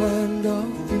we planned our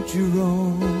future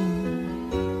on?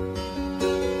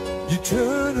 You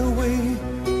turn away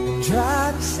and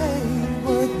try to say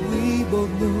what we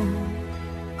both know.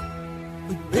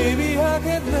 But baby, I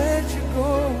can't let you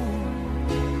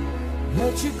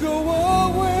go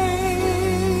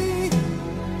away.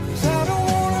 'Cause I don't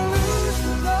wanna lose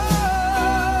your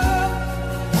love.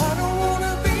 I don't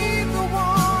wanna be the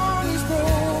one who's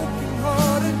broken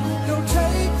hearted. Don't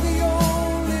take the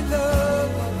only love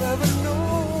I've ever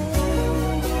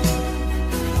known.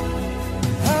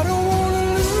 I don't wanna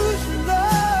lose your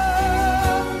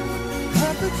love.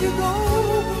 How could you go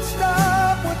and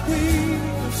stop what we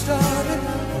have started?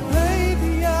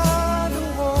 Maybe I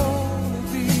don't wanna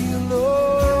be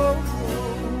alone.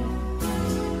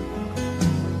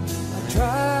 I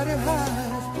try to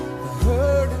hide the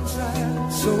hurt inside,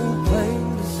 so plain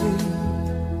to see.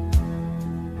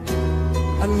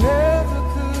 I never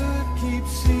could keep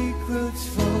secrets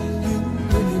from you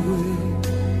anyway.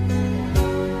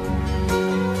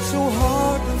 So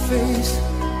hard to face,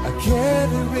 I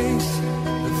can't erase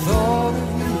the thought of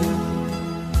you.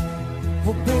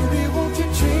 Oh baby, won't you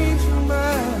change your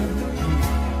mind?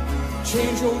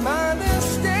 Change your mind and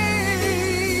stay.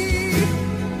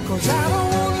 'Cause I don't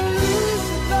wanna lose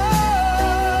your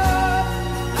love.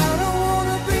 I don't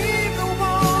wanna be the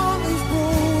one who's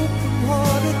broken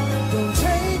hearted. Don't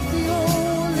take the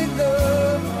only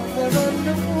love I've ever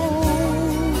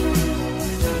known.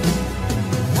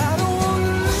 I don't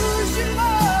wanna lose your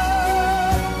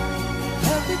love.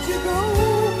 How could you go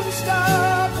and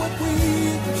stop what we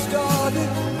have started?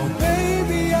 Oh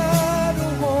baby, I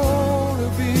don't wanna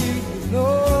be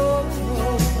alone.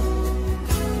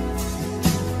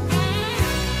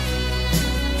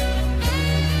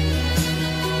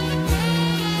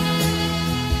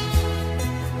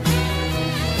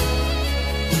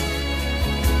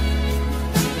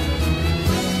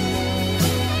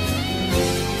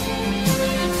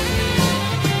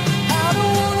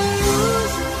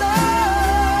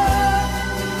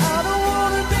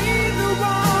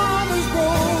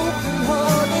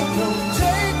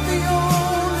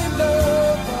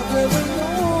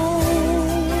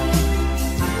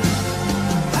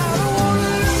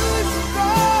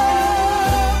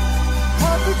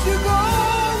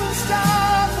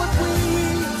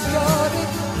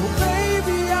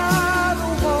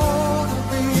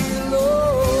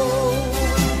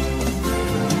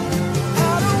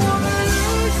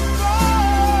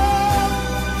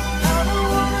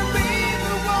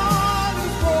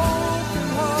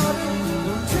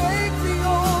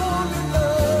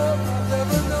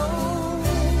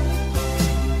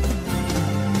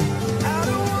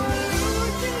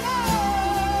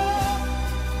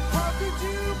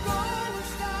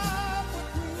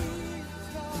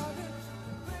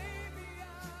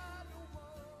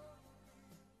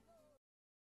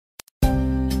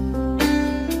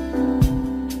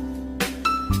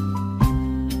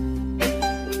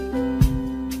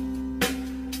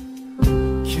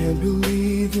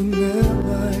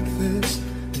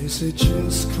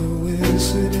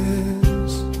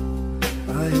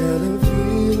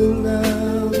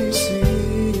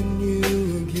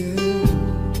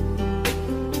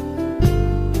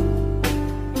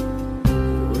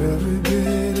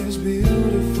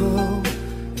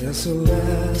 since the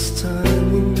last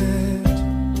time we met,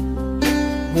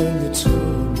 when you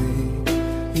told me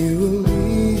you were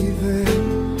leaving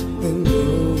and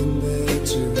going back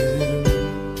to him.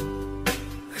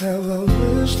 How I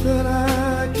wish that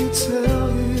I could tell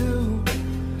you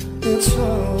it's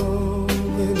all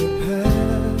in the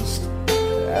past.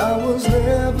 I was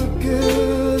never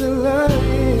good at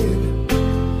lying,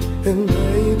 and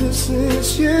maybe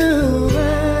since you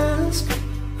asked,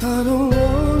 I don't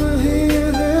wanna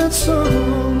hear that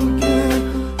song again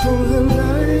from the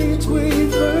night we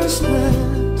first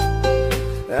met.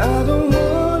 I don't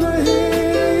wanna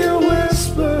hear you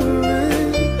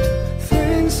whispering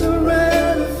things I'd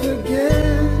rather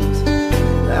forget.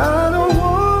 I don't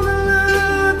wanna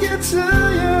look into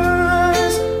your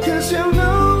eyes, 'cause you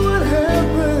know what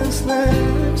happens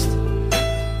next.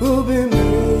 We'll be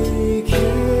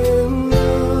making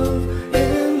love,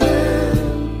 and then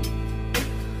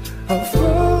I'll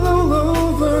fall all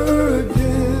over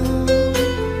again.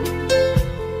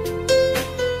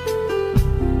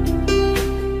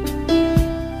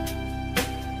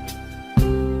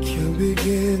 Can't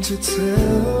begin to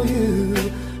tell you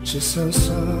just how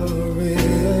sorry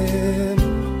I am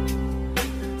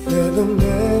that the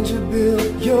man you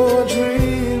built your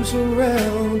dreams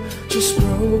around just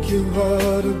broke your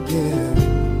heart again.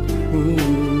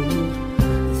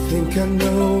 I think I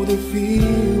know the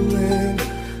feeling,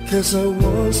 'cause I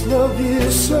once loved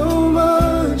you so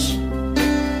much,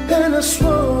 and I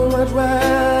swore I'd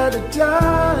rather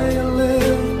die and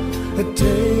live a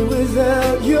day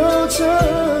without your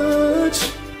touch.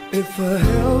 If I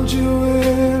held you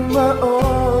in my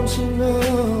arms, you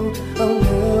know I'll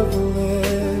never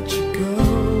let you go.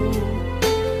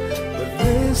 But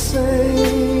this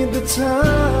ain't the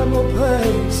time or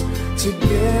place to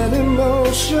get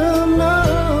emotional.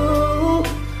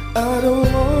 I don't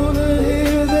wanna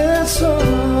hear that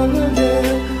song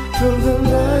again from the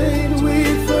night we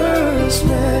first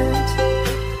met.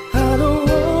 I don't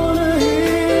wanna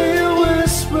hear you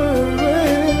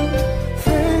whispering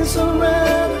things I'd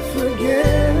rather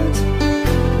forget.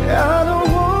 I don't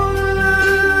wanna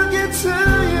look into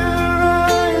your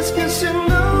eyes, 'cause you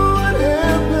know what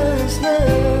happens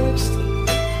next.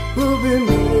 We'll be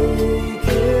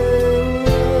making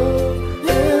love,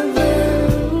 and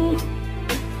then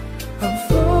I'll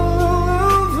fall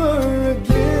over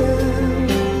again.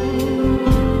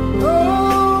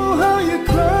 Oh, how you're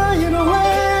crying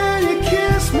when you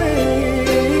kiss me,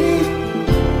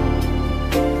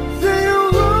 then you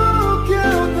walk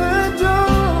out the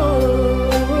door.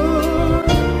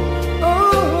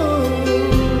 Oh,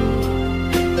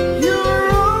 you're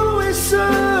always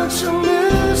such a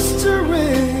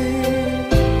mystery.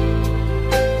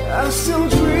 I still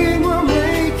dream of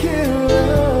making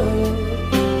love,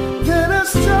 then I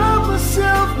stop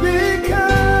myself because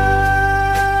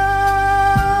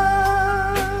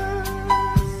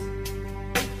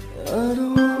I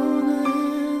don't wanna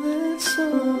hear that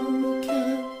song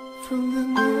again from the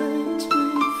night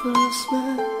we first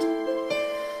met.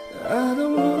 I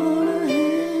don't wanna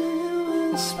hear you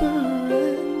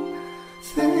whispering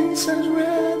things I'd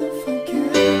rather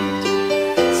forget.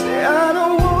 Say I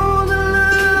don't wanna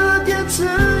look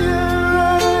into your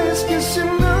eyes, 'cause you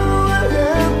know what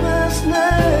happens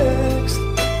next.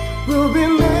 We'll be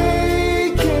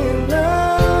making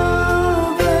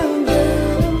love, and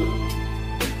then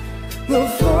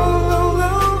we'll fall all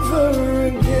over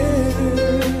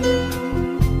again.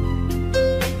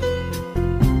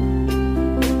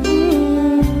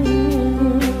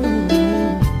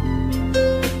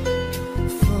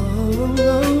 Fall all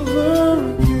over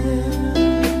again.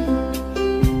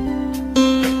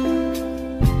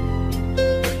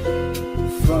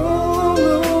 Fall all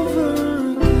over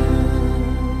again.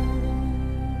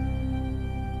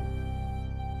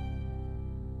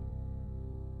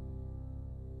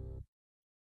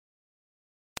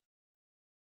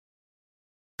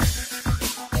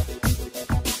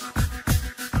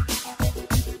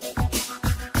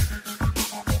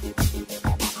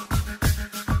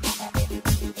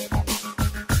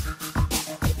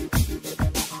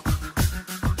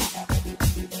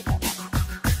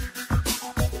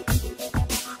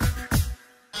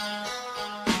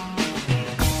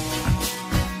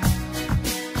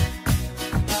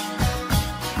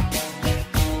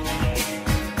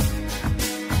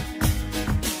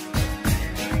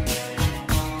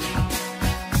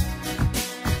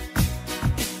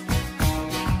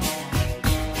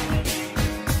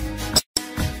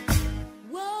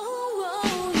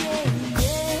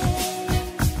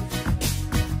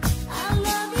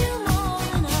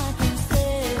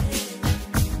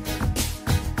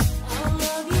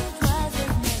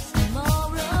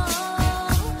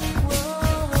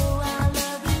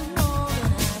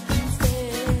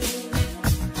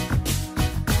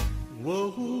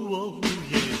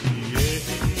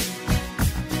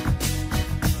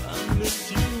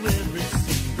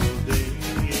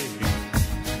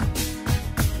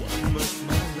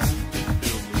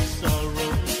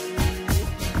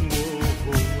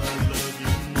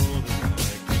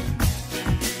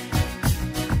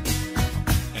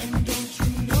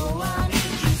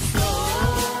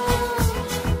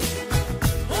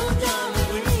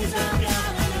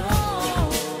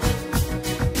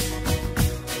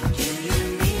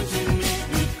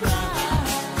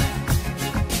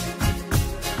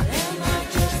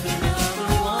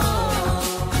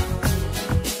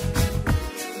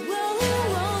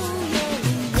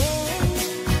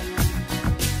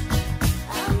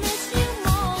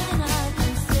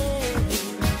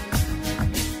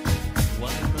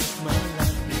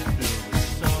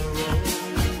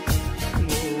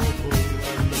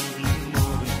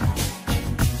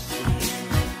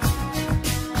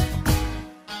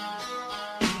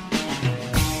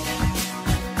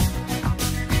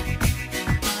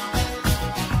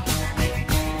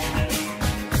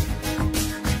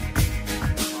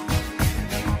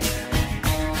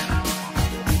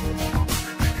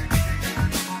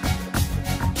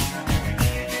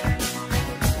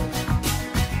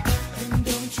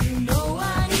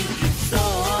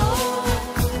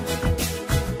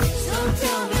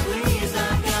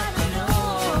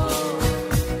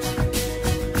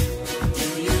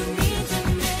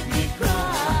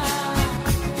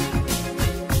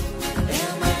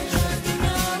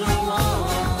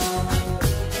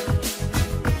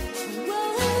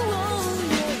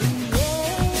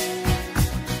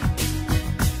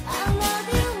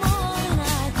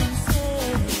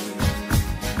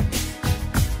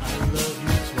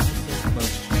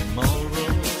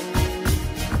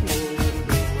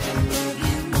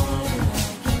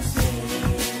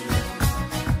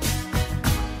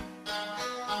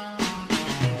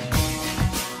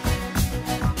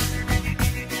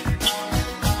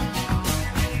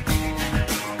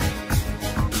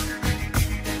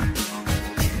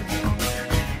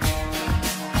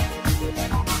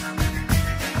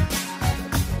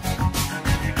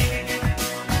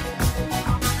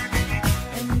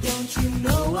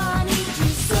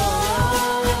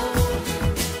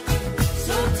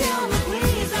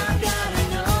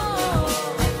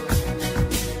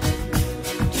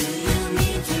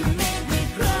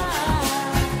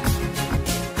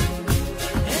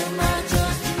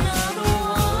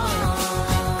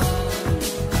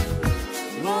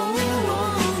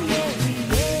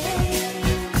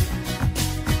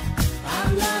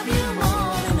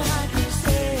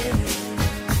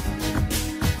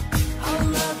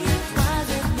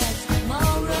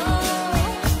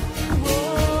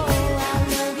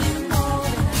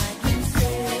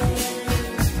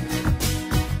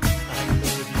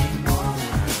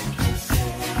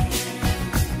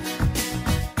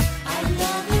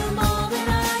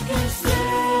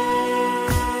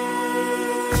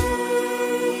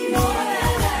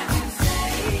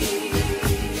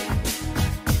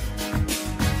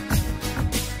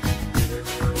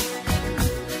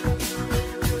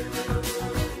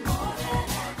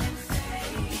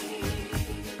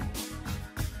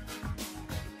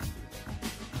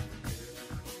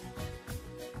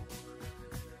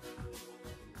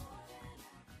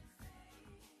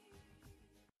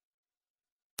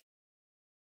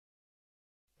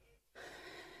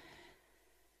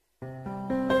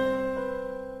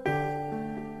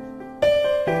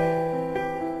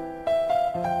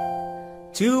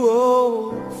 Two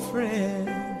old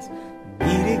friends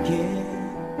meet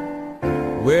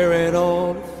again, we're at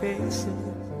all the faces,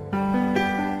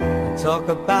 and talk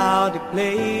about the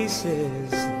places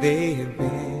they have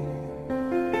been.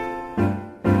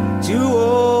 Two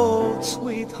old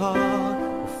sweethearts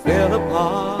who fell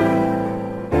apart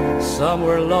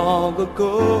somewhere long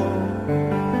ago.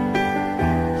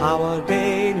 How are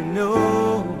they to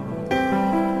know?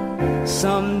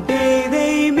 Someday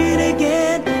they meet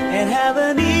again and have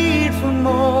a need for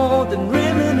more than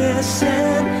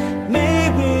reminiscing.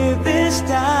 Maybe this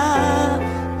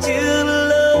time till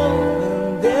love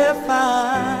and they're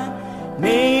fine.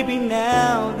 Maybe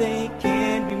now they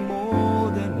can be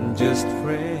more than just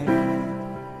friends.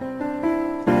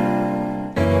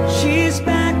 She's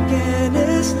back in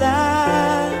his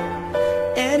life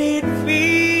and it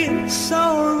feels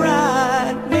so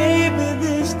right. Maybe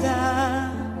this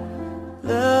time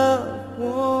love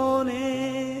won't end.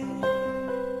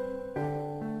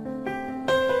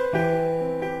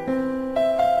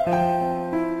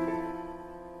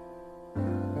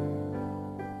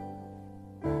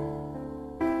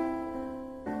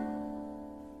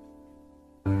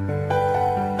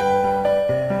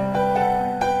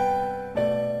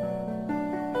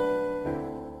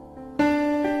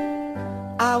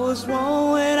 I was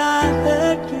wrong when I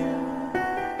hurt you.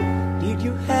 Did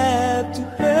you have to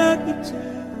hurt me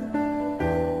too?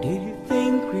 Did you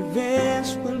think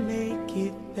revenge will make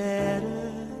it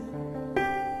better?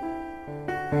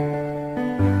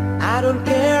 I don't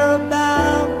care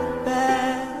about the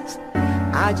past,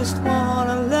 I just want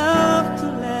a love to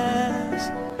last.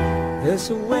 There's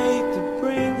a way to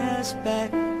bring us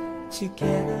back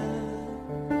together.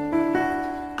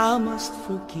 I must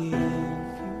forgive you,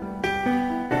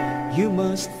 you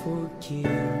must forgive me.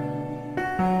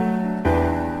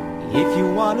 If you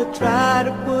want to try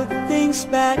to put things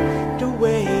back the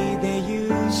way they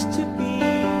used to be,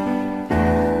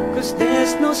 'cause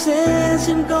there's no sense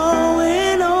in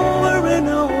going over and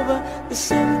over the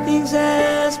same things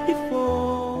as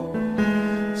before.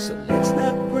 So let's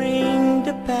not bring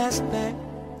the past back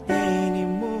anymore.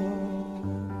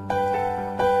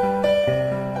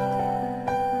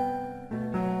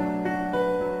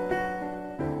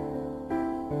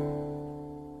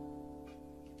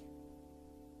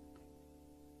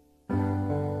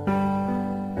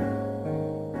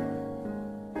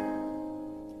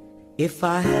 If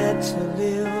I had to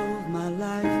live my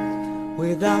life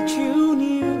without you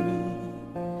near me,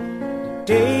 the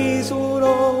days would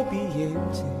all be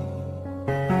empty.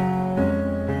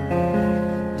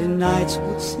 The nights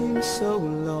would seem so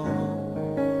long.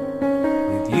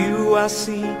 With you I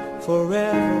see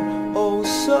forever, oh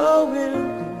so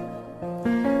empty.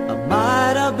 I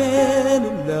might have been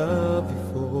in love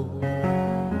before, I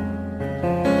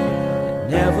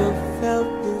never felt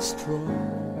this strong.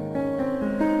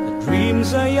 Dreams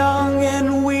are young and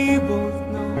we both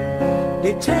know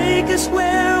they take us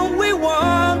where we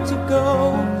want to go.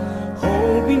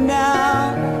 Hold me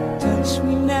now, touch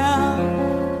me now,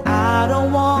 I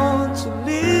don't want to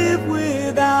live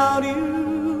without you.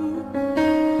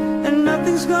 And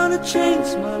nothing's gonna change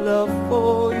my love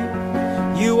for you.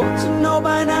 You ought to know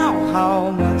by now how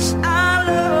much I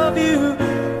love you.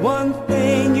 One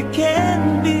thing you can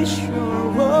be sure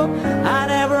of, I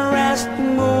never asked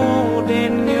more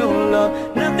than your love.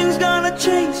 Nothing's gonna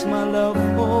change my love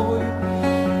for you.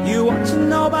 You ought to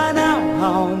know by now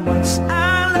how much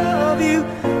I love you.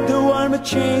 The one that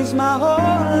changed my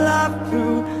whole life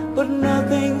through. But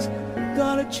nothing's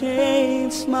gonna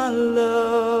change my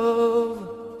love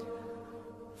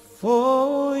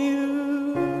for you.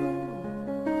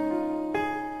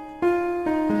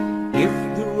 If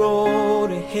the road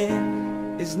ahead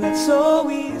is not so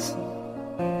easy,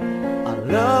 our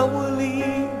love will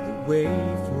lead the way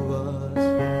for us.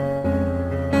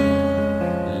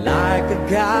 Like a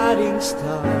guiding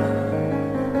star,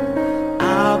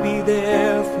 I'll be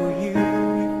there for you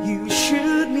if you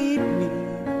should need me.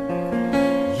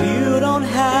 You don't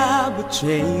have to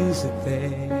change a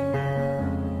thing.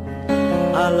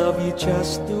 I love you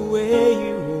just the way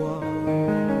you are.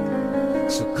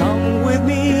 So come with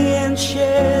me and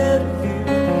share the view.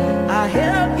 I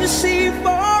help you see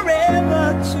forever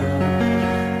too.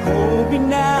 Hold me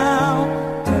now,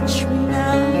 touch me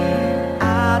now, I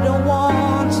don't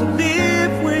want to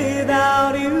live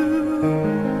without you.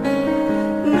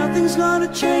 Nothing's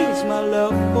gonna change my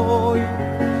love for you.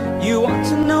 You ought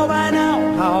to know by now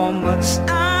how much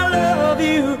I love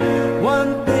you.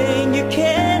 One thing you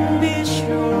can be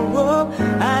sure of,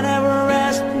 I never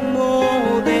asked for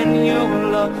more than your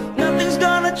love. Nothing's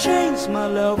gonna change my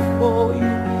love for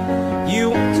you. You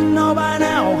ought to know by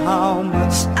now how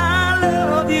much I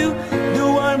love you. The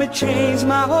change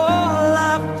my whole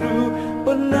life through,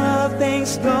 but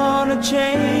nothing's gonna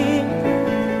change.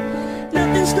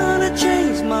 Nothing's gonna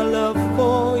change my love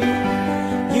for you.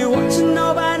 You ought to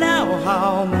know by now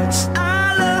how much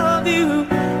I love you.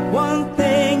 One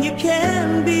thing you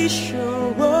can be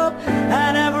sure of,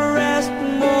 I never asked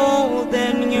more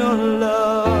than your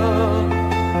love.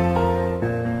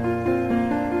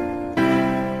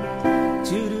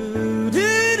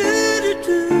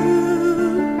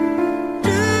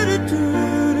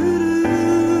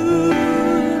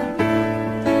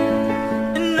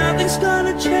 And nothing's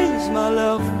gonna change my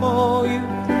love for you.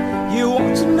 You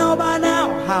ought to know by now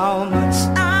how much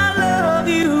I love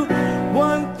you.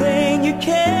 One thing you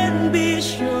can be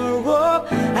sure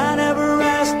of, I never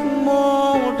asked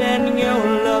more than your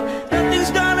love.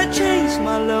 Nothing's gonna change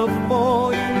my love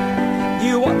for you.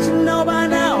 You ought to know by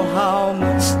now how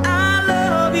much I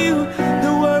love you.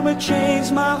 The world may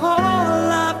change my whole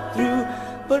life through,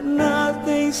 but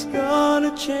nothing's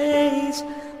gonna change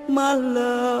my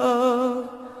love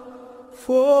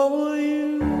for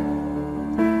you.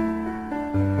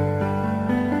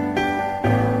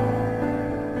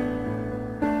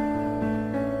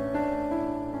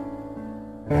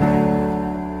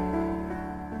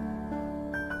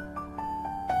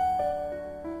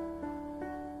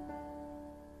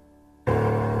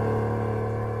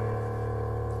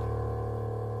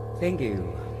 Thank you.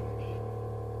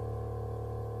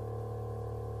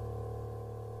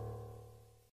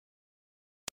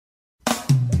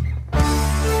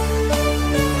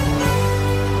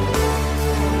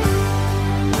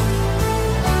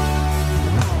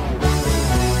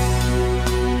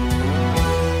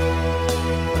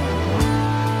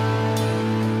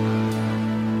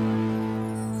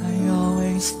 I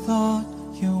always thought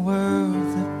you were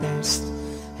the best.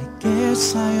 I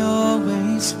guess I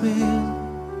always will.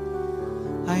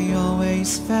 I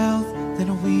always felt that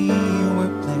we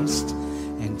were blessed,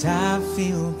 and I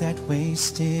feel that way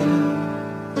still.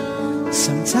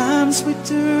 Sometimes we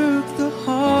took the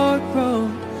hard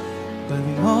road, but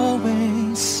we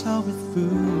always saw it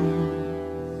through.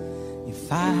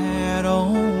 If I had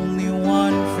only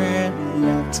one friend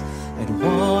left, I'd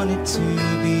want it to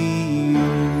be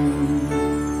you.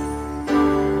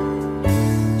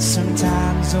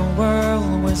 Sometimes the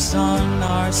world was on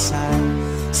our side,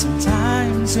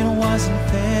 sometimes it wasn't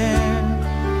fair.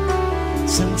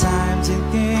 Sometimes it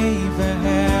gave a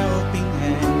helping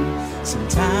hand,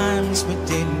 sometimes we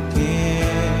didn't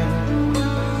care.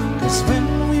 'Cause when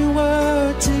we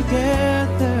were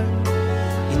together,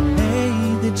 it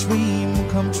made the dream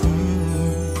come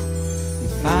true.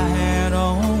 If I had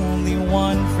only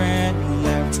one friend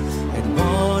left, I'd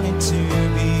want it to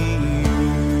be you.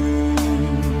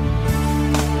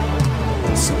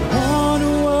 Someone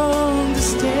who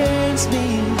understands me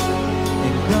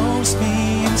and knows me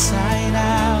inside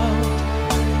out,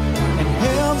 and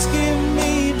helps keep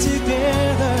me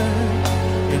together,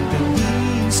 and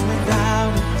believes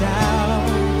without a doubt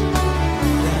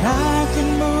that I can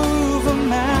move a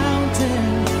mountain.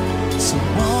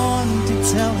 Someone to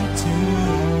tell it to.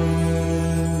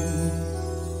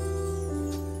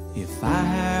 If I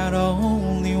had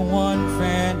only one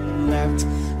friend left,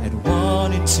 I'd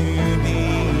want it to be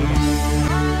you.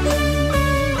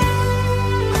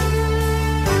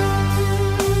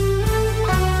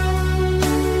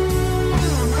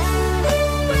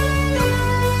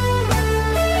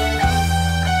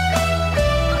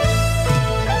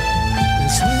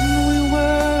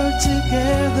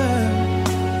 Together,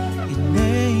 it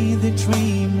made the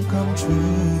dream come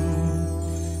true.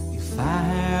 If I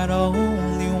had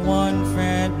only one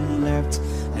friend left,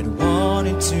 I'd want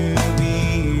it to be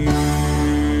you.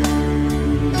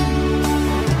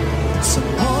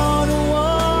 Someone who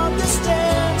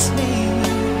understands me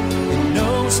and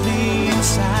knows me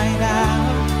inside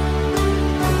out,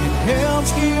 and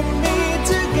helps keep me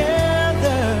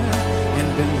together, and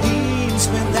believes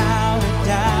without a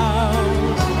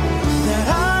doubt that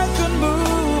I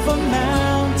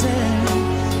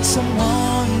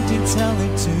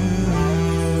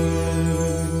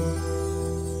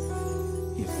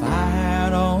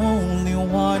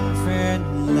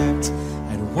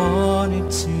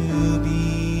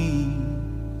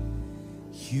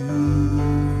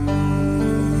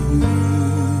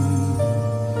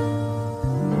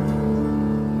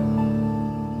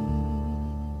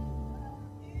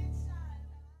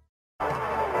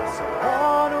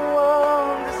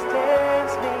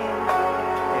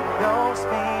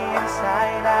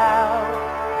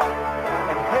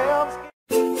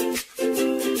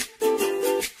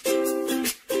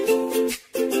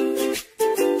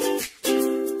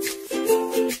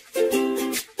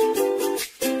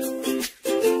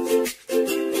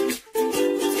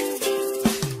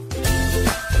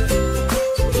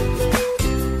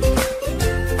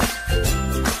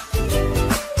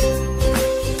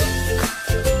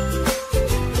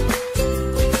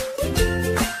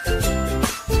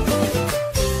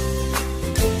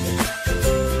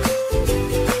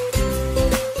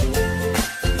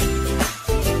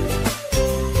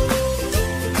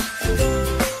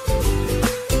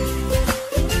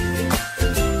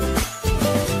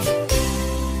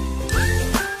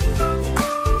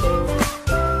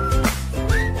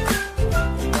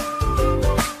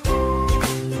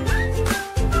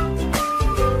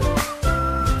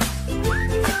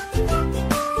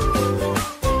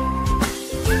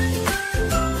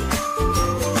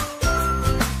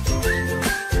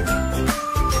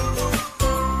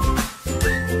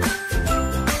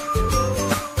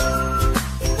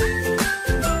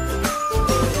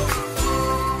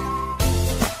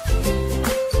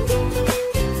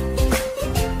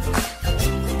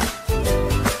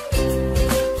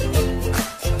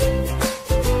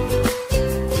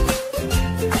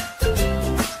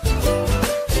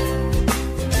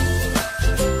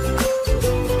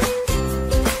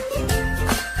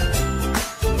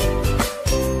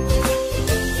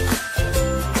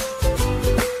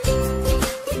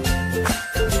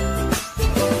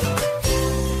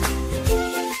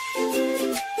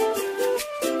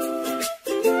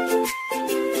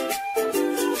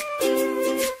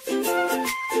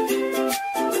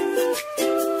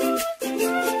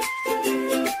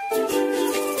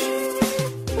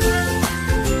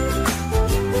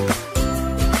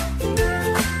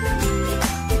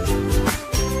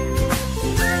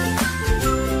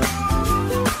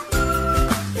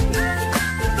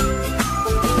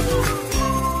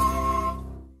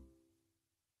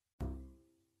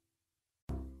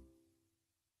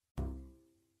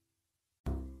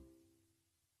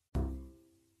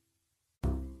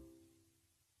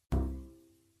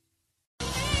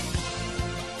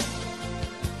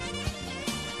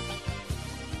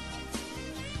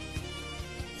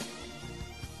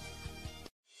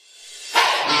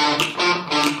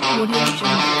Audio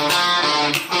Jungle.